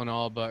are cool and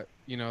all, but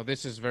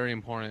this is very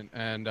important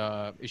and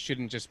it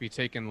shouldn't just be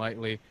taken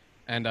lightly.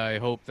 And I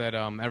hope that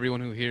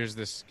everyone who hears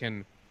this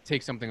can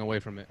take something away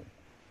from it.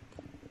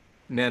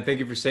 Man, thank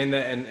you for saying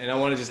that. And I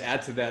want to just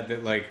add to that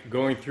that like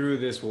going through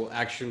this will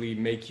actually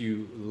make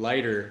you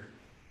lighter.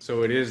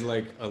 So it is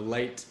like a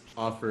light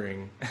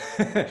offering.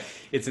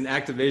 It's an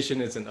activation,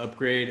 it's an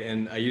upgrade,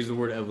 and I use the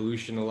word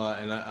evolution a lot,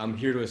 and I'm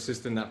here to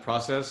assist in that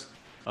process.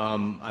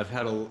 I've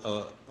had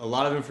a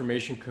lot of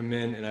information come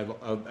in, and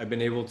I've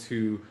been able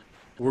to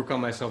work on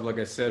myself, like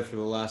I said, for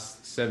the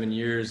last 7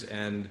 years,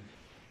 and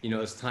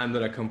it's time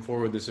that I come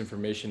forward with this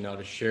information now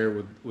to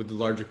share with the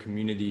larger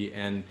community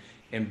and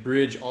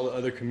bridge all the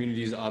other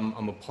communities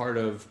I'm a part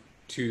of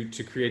to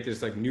create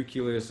this like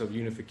nucleus of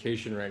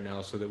unification right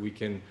now, so that we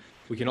can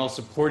all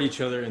support each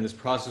other in this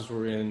process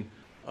we're in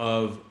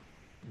of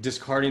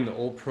discarding the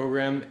old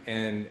program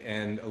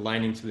and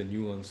aligning to the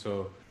new one.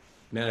 So,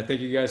 man, I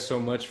thank you guys so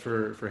much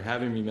for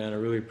having me, man. I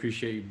really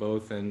appreciate you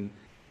both, and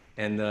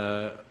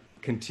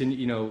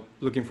continue,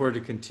 looking forward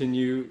to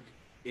continue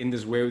in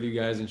this way with you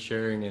guys and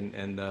sharing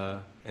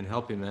and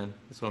helping, man.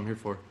 That's what I'm here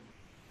for.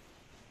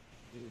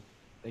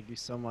 Thank you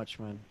so much,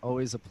 man.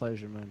 Always a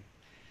pleasure, man.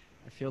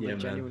 I feel Yeah, the man.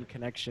 genuine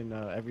connection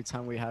every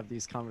time we have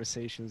these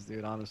conversations,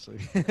 dude. Honestly,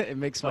 it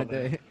makes my Oh,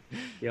 man. day.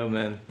 Yo,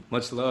 man.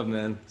 Much love,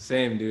 man.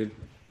 Same, dude.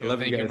 I love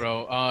Thank you you, guys.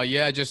 bro.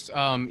 Yeah, just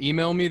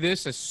email me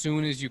this as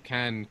soon as you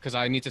can because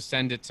I need to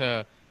send it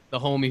to the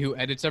homie who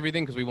edits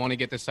everything because we want to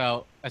get this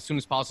out as soon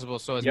as possible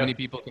so as Yep. many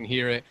people can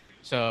hear it.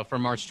 So for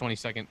March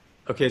 22nd.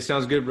 Okay,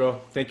 sounds good, bro.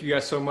 Thank you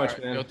guys so much, All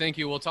right. man. Yo, thank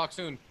you. We'll talk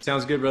soon.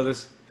 Sounds good,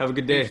 brothers. Have a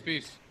good day.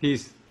 Peace.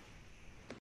 Peace.